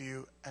allowed to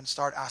do and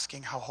start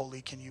asking, how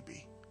holy can you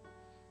be?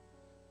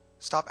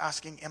 Stop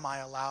asking, am I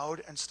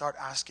allowed? And start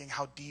asking,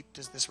 how deep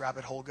does this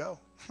rabbit hole go?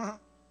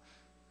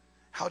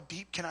 How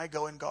deep can I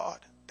go in God?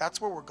 That's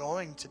where we're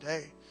going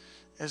today,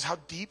 is how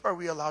deep are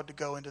we allowed to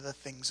go into the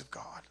things of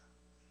God?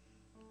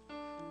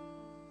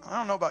 I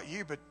don't know about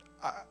you, but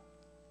I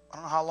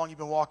don't know how long you've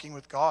been walking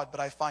with God, but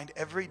I find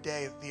every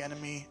day the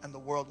enemy and the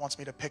world wants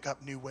me to pick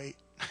up new weight.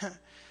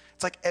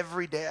 It's like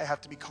every day I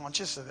have to be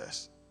conscious of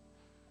this.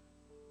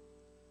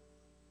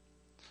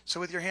 So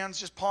with your hands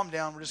just palm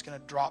down, we're just going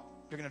to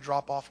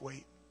drop off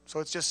weight. So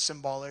it's just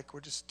symbolic.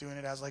 We're just doing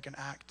it as like an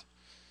act,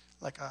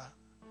 like a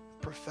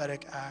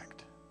prophetic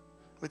act.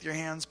 With your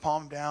hands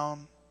palm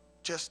down,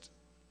 I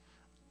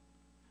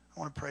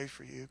want to pray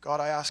for you. God,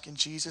 I ask in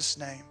Jesus'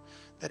 name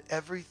that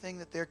everything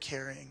that they're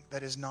carrying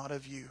that is not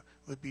of you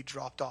would be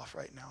dropped off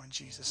right now in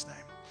Jesus'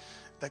 name.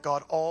 That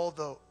God, all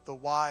the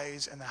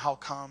whys and the how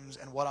comes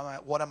and what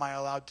am I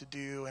allowed to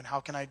do and how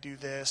can I do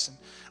this, and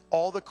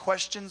all the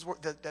questions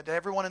that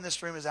everyone in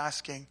this room is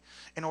asking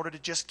in order to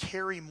just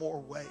carry more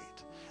weight,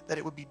 that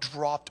it would be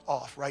dropped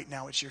off right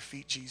now at your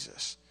feet,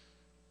 Jesus.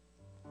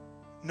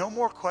 No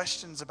more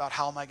questions about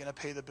how am I going to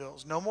pay the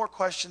bills. No more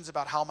questions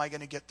about how am I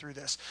going to get through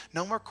this.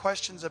 No more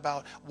questions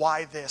about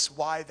why this,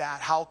 why that,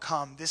 how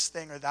come, this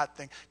thing or that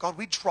thing. God,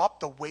 we drop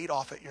the weight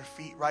off at your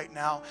feet right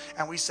now,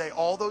 and we say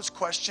all those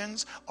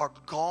questions are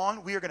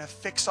gone. We are going to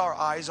fix our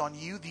eyes on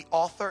you, the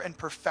author and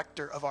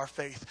perfecter of our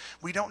faith.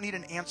 We don't need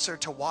an answer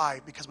to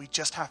why, because we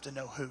just have to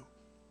know who.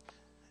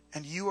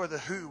 And you are the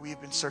who we've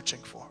been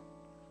searching for.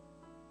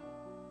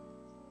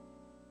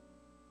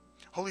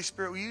 Holy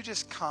Spirit, will you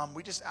just come?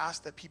 We just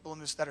ask that people in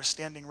this that are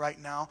standing right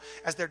now,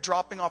 as they're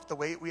dropping off the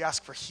weight, we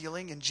ask for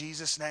healing in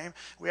Jesus' name.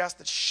 We ask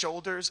that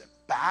shoulders,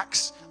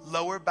 backs,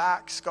 lower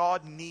backs,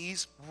 God,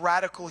 knees,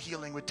 radical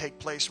healing would take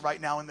place right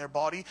now in their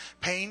body.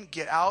 Pain,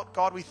 get out.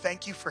 God, we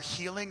thank you for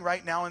healing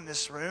right now in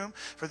this room.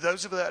 For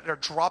those of you that are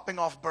dropping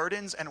off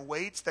burdens and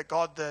weights, that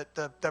God,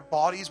 their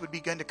bodies would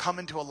begin to come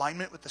into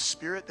alignment with the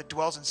Spirit that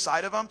dwells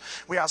inside of them.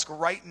 We ask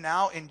right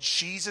now in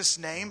Jesus'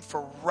 name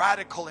for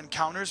radical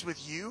encounters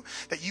with you,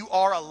 that you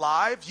are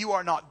alive, you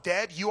are not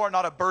dead, you are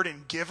not a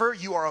burden giver,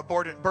 you are a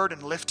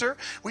burden lifter.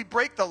 We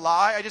break the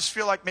lie. I just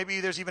feel like maybe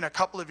there's even a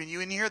couple of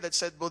you in here that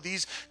said, well,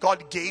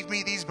 God gave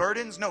me these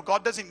burdens. No,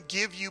 God doesn't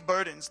give you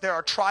burdens. There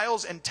are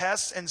trials and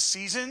tests and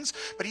seasons,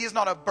 but he is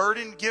not a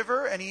burden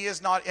giver, and he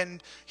tests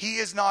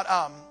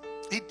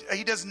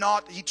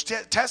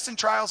and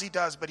trials he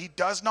does, but he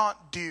does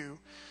not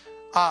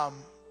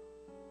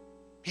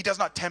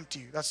tempt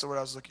you. That's the word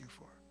I was looking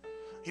for.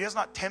 He does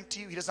not tempt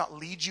you. He does not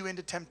lead you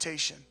into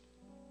temptation.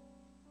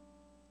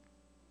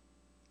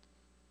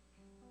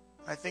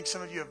 I think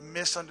some of you have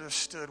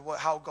misunderstood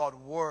how God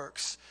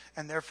works,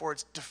 and therefore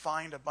it's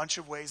defined a bunch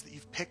of ways that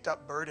you've picked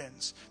up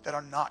burdens that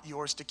are not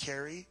yours to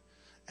carry,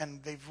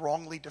 and they've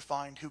wrongly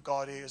defined who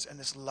God is and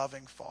this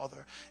loving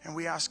Father. And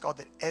we ask God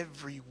that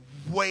every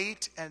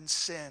weight and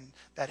sin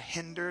that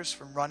hinders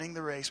from running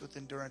the race with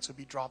endurance would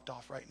be dropped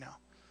off right now.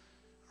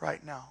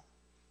 Right now.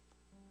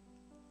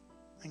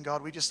 And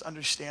God, we just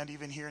understand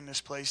even here in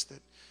this place that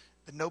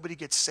nobody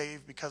gets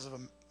saved because of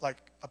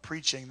a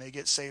preaching. They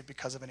get saved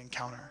because of an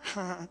encounter.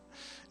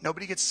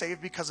 Nobody gets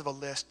saved because of a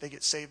list. They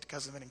get saved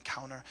because of an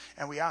encounter.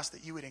 And we ask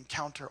that you would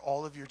encounter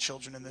all of your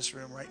children in this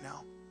room right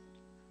now.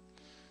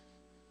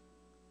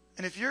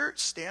 And if you're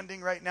standing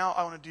right now,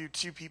 I want to do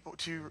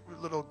two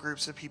little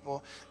groups of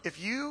people.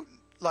 If you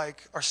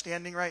like are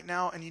standing right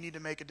now and you need to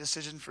make a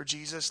decision for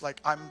Jesus, like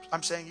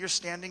I'm saying you're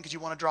standing because you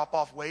want to drop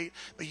off weight,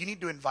 but you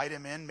need to invite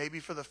him in maybe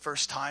for the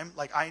first time.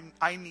 Like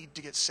I need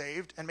to get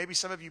saved. And maybe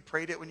some of you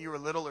prayed it when you were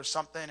little or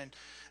something, and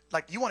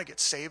like you want to get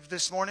saved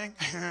this morning,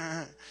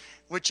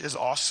 which is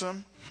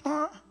awesome.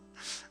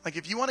 Like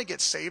if you want to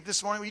get saved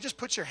this morning, will you just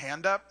put your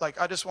hand up? Like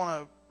I just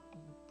want to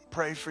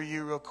pray for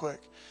you real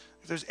quick.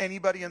 If there's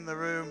anybody in the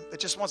room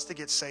that just wants to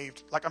get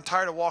saved, like I'm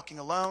tired of walking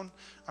alone.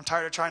 I'm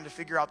tired of trying to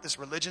figure out this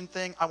religion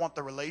thing. I want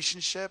the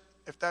relationship.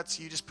 If that's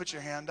you, just put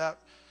your hand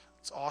up.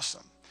 It's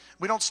awesome.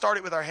 We don't start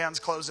it with our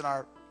hands closed and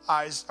our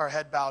eyes, our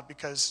head bowed,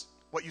 because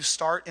what you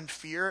start in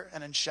fear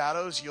and in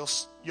shadows,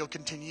 you'll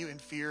continue in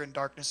fear and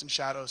darkness and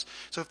shadows.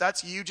 So if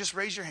that's you, just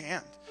raise your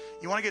hand.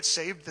 You want to get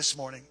saved this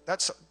morning.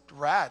 That's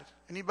rad.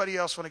 Anybody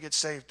else want to get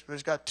saved?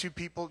 There's got 2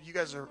 people. You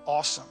guys are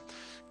awesome.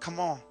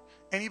 Come on.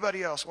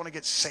 Anybody else want to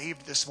get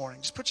saved this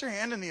morning? Just put your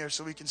hand in the air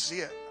so we can see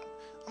it.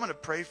 I'm going to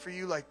pray for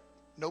you like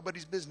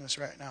nobody's business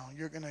right now.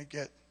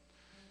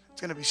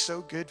 It's going to be so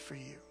good for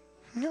you.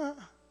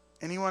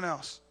 Anyone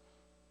else?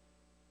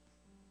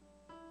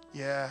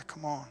 Yeah,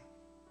 come on.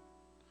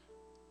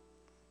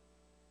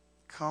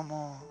 Come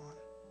on.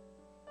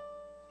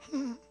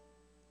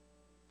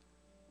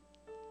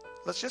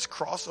 Let's just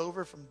cross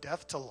over from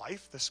death to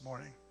life this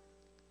morning.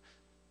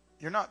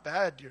 You're not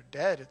bad, you're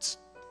dead.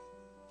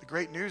 The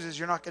great news is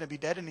you're not going to be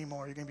dead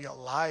anymore. You're going to be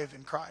alive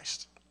in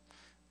Christ.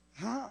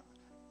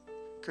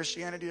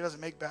 Christianity doesn't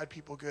make bad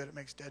people good. It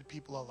makes dead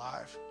people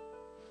alive.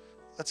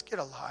 Let's get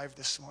alive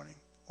this morning.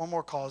 One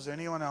more call. Is there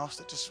anyone else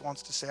that just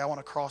wants to say, I want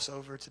to cross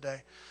over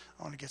today?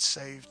 I want to get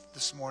saved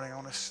this morning. I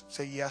want to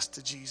say yes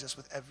to Jesus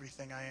with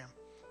everything I am.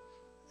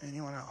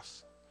 Anyone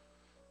else?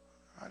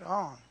 Right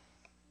on.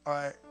 All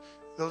right.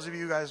 Those of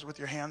you guys with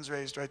your hands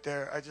raised right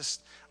there,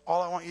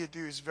 all I want you to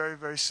do is very,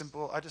 very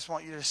simple. I just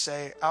want you to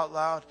say out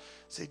loud,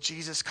 say,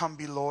 Jesus, come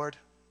be Lord.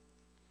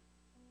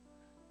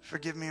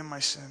 Forgive me of my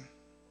sin.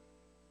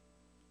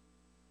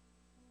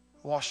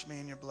 Wash me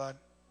in your blood.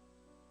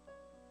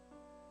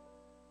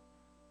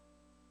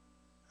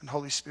 And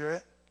Holy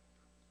Spirit,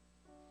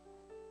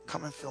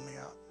 come and fill me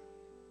up.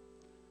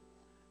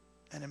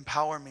 And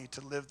empower me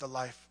to live the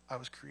life I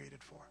was created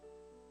for.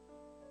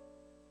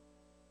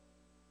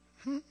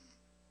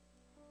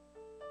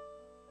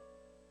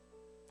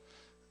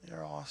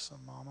 You're awesome,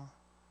 Mama.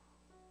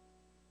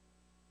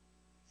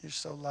 You're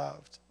so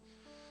loved.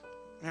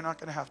 You're not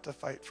going to have to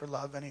fight for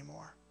love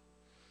anymore.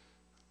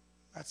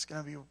 That's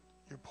going to be your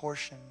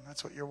portion.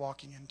 That's what you're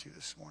walking into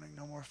this morning.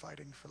 No more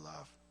fighting for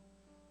love.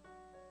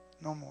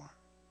 No more.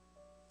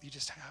 You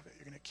just have it.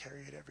 You're going to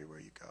carry it everywhere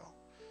you go.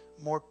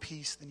 More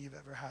peace than you've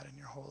ever had in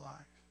your whole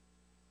life.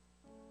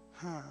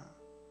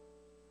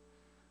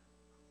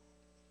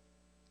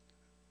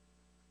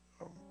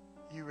 Oh,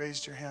 you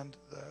raised your hand,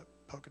 the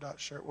polka dot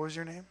shirt. What was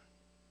your name?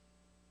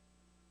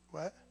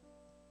 What?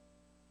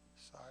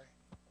 Sorry.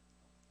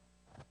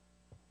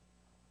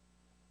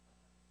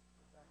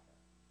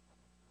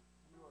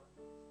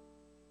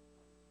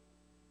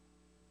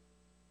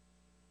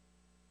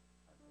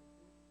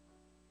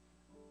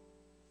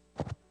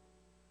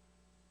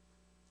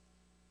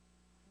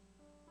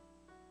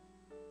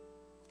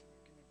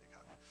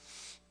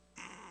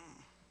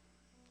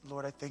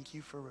 Lord, I thank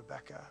you for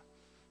Rebecca.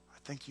 I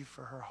thank you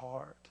for her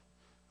heart.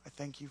 I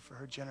thank you for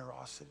her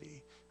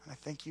generosity. And I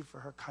thank you for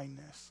her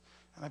kindness.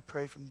 And I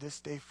pray from this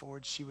day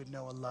forward, she would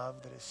know a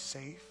love that is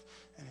safe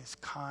and is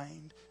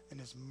kind and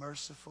is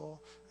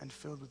merciful and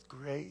filled with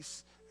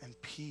grace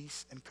and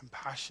peace and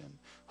compassion.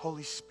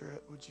 Holy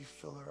Spirit, would you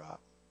fill her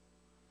up?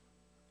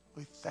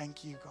 We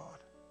thank you, God.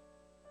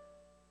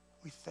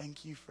 We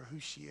thank you for who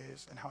she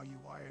is and how you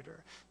wired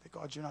her. That,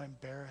 God, you're not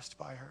embarrassed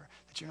by her,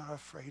 that you're not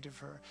afraid of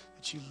her,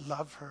 that you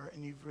love her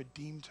and you've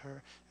redeemed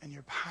her and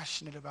you're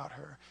passionate about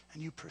her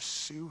and you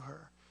pursue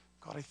her.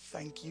 God, I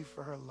thank you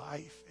for her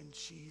life in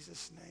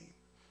Jesus' name.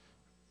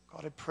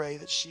 God, I pray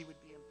that she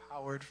would be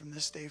empowered from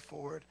this day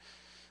forward.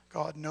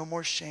 God, no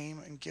more shame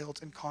and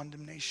guilt and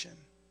condemnation.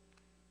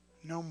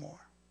 No more.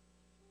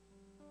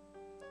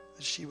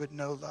 That she would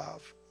know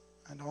love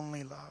and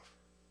only love.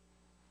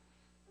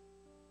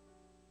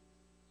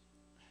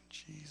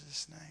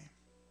 Jesus' name.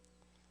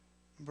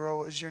 Bro,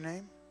 what is your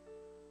name?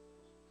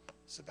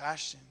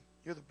 Sebastian.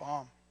 You're the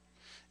bomb.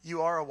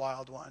 You are a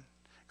wild one.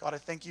 God, I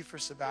thank you for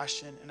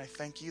Sebastian, and I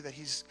thank you that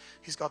he's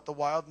got the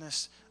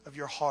wildness of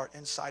your heart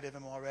inside of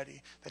him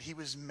already, that he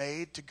was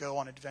made to go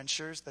on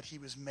adventures, that he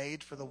was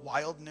made for the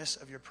wildness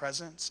of your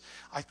presence.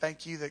 I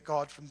thank you that,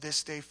 God, from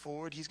this day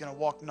forward, he's going to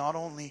walk not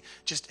only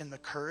just in the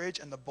courage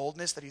and the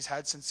boldness that he's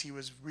had since he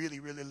was really,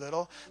 really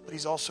little, but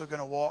he's also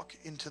going to walk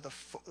into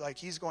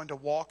he's going to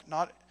walk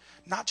not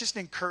just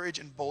in courage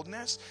and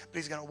boldness, but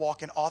he's going to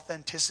walk in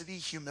authenticity,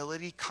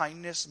 humility,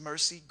 kindness,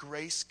 mercy,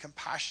 grace,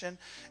 compassion.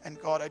 And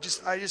God, I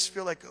just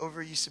feel like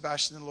over you,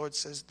 Sebastian, the Lord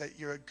says that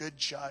you're a good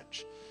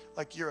judge.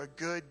 Like you're a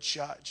good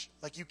judge.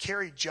 Like you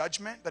carry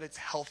judgment, but it's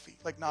healthy.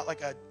 Like not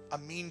like a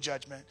mean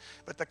judgment,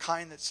 but the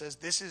kind that says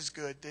this is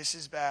good, this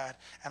is bad,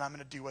 and I'm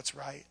going to do what's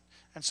right.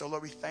 And so,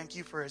 Lord, we thank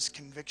you for his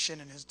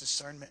conviction and his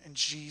discernment in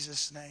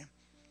Jesus' name.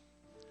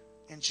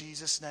 in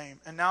Jesus' name.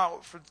 And now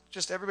for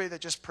just everybody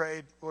that just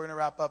prayed, we're going to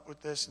wrap up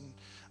with this. And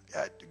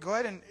go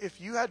ahead, and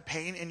if you had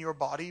pain in your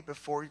body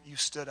before you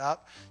stood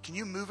up, can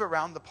you move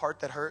around the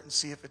part that hurt and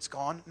see if it's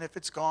gone? And if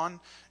it's gone,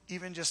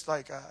 even just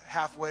like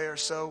halfway or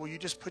so, will you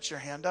just put your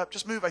hand up?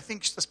 Just move, I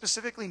think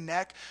specifically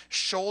neck,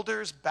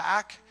 shoulders,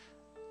 back,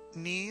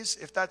 knees.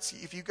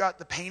 If you got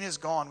the pain is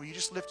gone, will you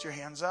just lift your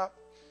hands up?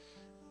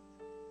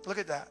 Look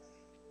at that.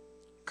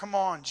 Come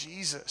on,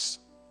 Jesus.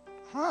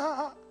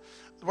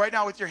 Right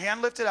now, with your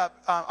hand lifted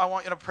up, I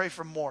want you to pray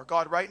for more.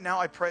 God, right now,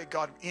 I pray,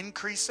 God,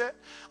 increase it.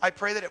 I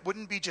pray that it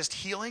wouldn't be just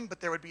healing, but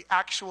there would be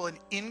an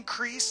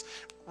increase.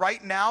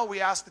 Right now, we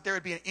ask that there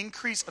would be an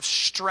increase of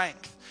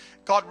strength.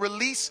 God,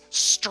 release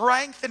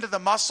strength into the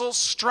muscles,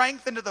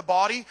 strength into the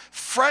body,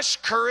 fresh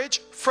courage,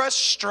 fresh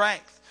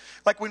strength.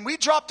 Like when we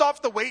dropped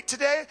off the weight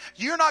today,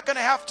 you're not going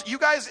to have to, you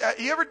guys,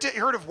 you ever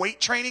heard of weight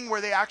training where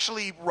they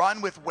actually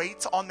run with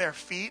weights on their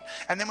feet?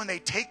 And then when they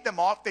take them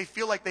off, they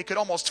feel like they could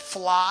almost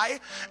fly.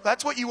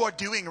 That's what you are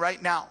doing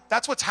right now.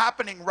 That's what's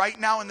happening right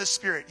now in the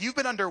spirit. You've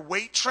been under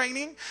weight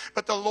training,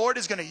 but the Lord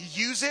is going to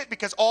use it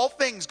because all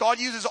things, God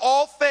uses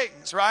all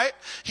things, right?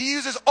 He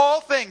uses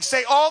all things.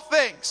 Say all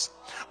things.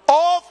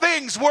 All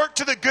things work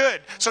to the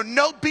good. So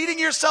no beating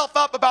yourself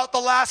up about the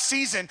last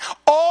season.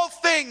 All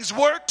things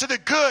work to the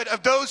good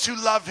of those who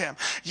love him.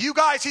 You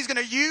guys, he's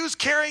going to use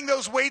carrying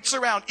those weights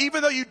around.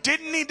 Even though you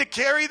didn't need to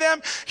carry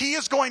them, he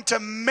is going to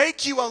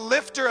make you a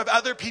lifter of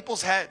other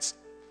people's heads.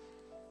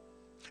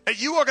 And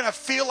you are going to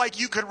feel like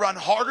you could run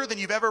harder than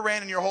you've ever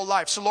ran in your whole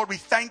life. So Lord, we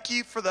thank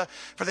you for the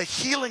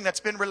healing that's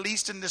been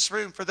released in this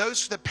room. For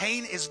those, the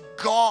pain is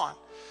gone.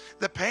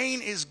 The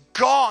pain is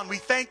gone. We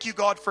thank you,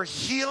 God, for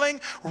healing,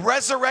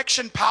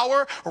 resurrection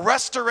power,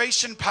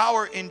 restoration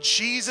power in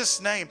Jesus'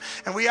 name.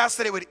 And we ask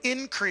that it would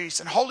increase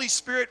and Holy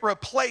Spirit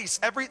replace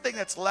everything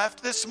that's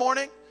left this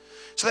morning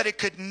so that it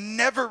could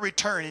never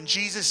return in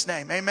Jesus'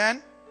 name.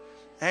 Amen?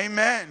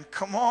 Amen.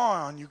 Come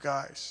on, you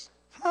guys.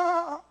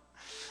 That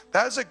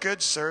was a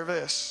good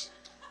service.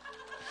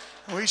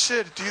 We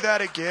should do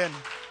that again.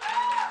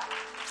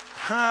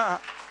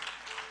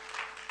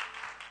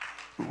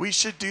 We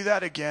should do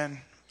that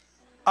again.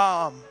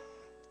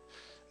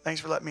 Thanks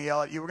for letting me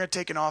yell at you. We're going to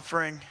take an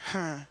offering.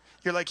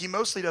 You're like, he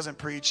mostly doesn't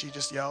preach. He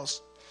just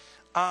yells.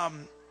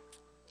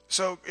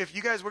 So if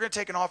you guys, we're going to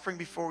take an offering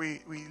before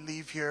we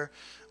leave here.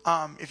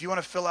 If you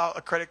want to fill out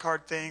a credit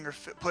card thing or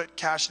put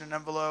cash in an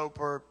envelope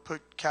or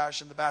put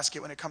cash in the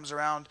basket when it comes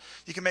around,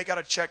 you can make out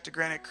a check to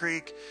Granite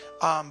Creek.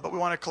 But we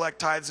want to collect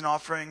tithes and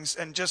offerings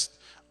and just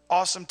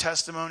awesome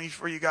testimony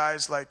for you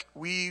guys. Like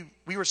we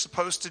were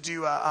supposed to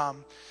do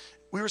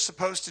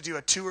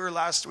a tour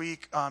last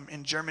week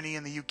in Germany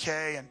and the UK,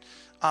 and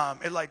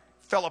it like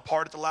fell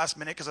apart at the last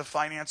minute because of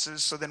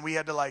finances. So then we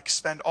had to like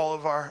spend all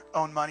of our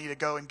own money to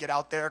go and get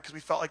out there because we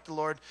felt like the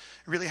Lord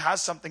really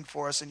has something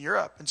for us in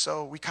Europe. And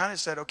so we kind of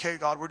said, okay,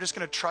 God, we're just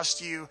going to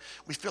trust you.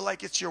 We feel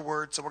like it's your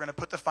word, so we're going to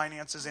put the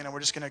finances in and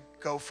we're just going to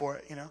go for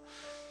it, you know?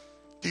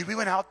 Dude, we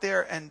went out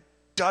there and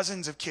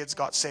dozens of kids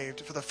got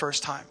saved for the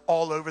first time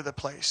all over the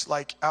place,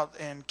 like out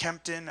in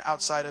Kempten,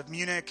 outside of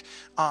Munich,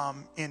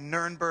 in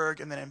Nuremberg,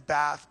 and then in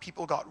Bath.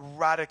 People got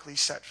radically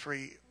set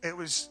free. It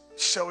was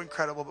so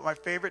incredible. But my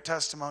favorite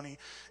testimony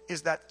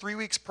is that 3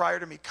 weeks prior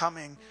to me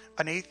coming,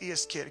 an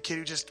atheist kid, a kid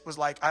who just was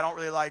like,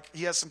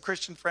 he has some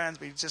Christian friends,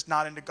 but he's just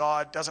not into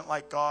God, doesn't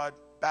like God,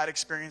 bad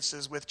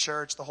experiences with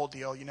church, the whole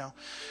deal, you know.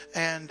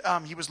 And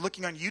he was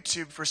looking on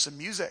YouTube for some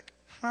music.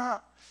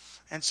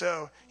 And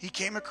so he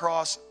came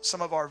across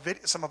some of our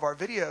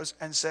videos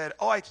and said,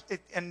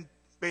 and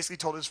basically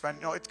told his friend,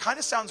 it kind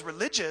of sounds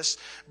religious,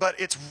 but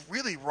it's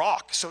really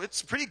rock. So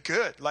it's pretty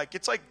good. Like,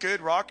 it's like good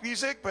rock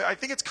music, but I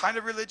think it's kind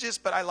of religious,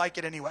 but I like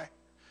it anyway.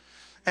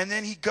 And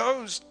then he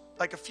goes,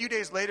 like a few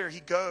days later,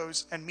 he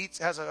goes and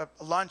has a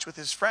lunch with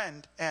his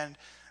friend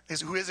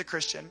who is a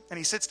Christian, and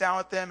he sits down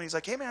with them and he's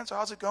like, hey man, so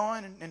how's it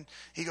going? And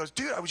he goes,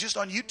 dude, I was just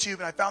on YouTube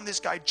and I found this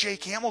guy,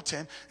 Jake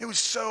Hamilton. It was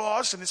so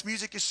awesome. This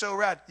music is so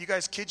rad. You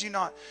guys, kid you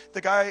not, the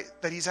guy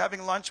that he's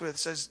having lunch with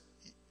says,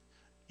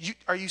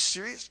 are you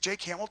serious?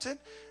 Jake Hamilton?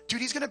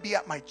 Dude, he's going to be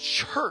at my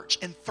church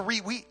in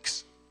 3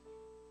 weeks,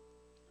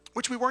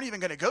 which we weren't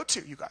even going to go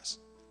to, you guys.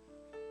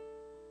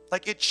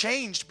 Like, it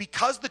changed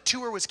because the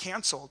tour was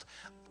canceled.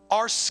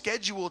 Our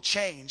schedule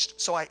changed,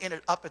 so I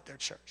ended up at their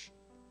church.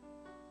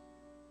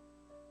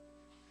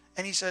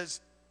 And he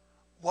says,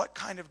 what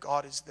kind of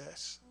God is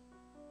this?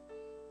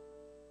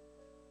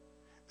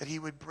 That he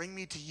would bring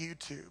me to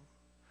YouTube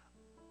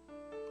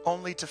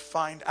only to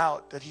find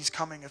out that he's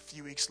coming a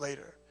few weeks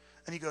later.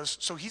 And he goes,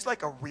 so he's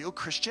like a real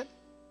Christian?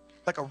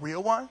 Like a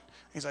real one?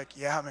 He's like,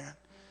 yeah, man.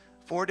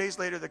 4 days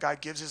later, the guy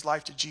gives his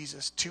life to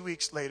Jesus. 2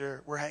 weeks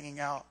later, we're hanging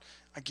out.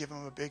 I give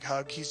him a big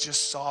hug. He's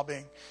just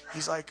sobbing.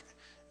 He's like,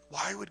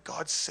 why would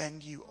God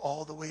send you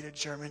all the way to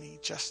Germany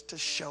just to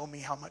show me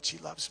how much he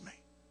loves me?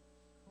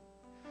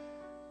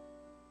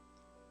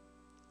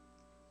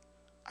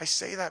 I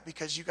say that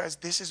because you guys,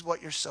 this is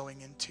what you're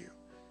sowing into.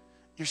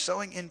 You're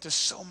sowing into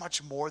so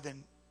much more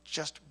than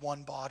just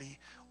one body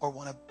or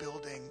one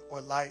building or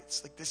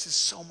lights. Like, this is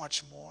so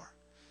much more.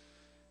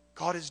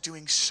 God is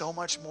doing so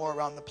much more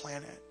around the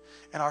planet.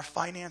 And our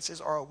finances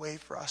are a way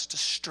for us to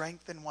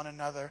strengthen one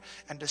another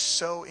and to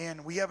sow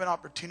in. We have an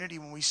opportunity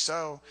when we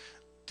sow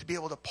to be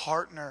able to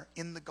partner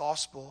in the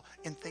gospel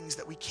in things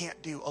that we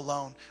can't do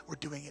alone. We're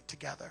doing it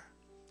together.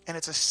 And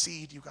it's a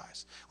seed, you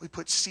guys. We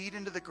put seed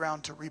into the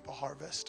ground to reap a harvest.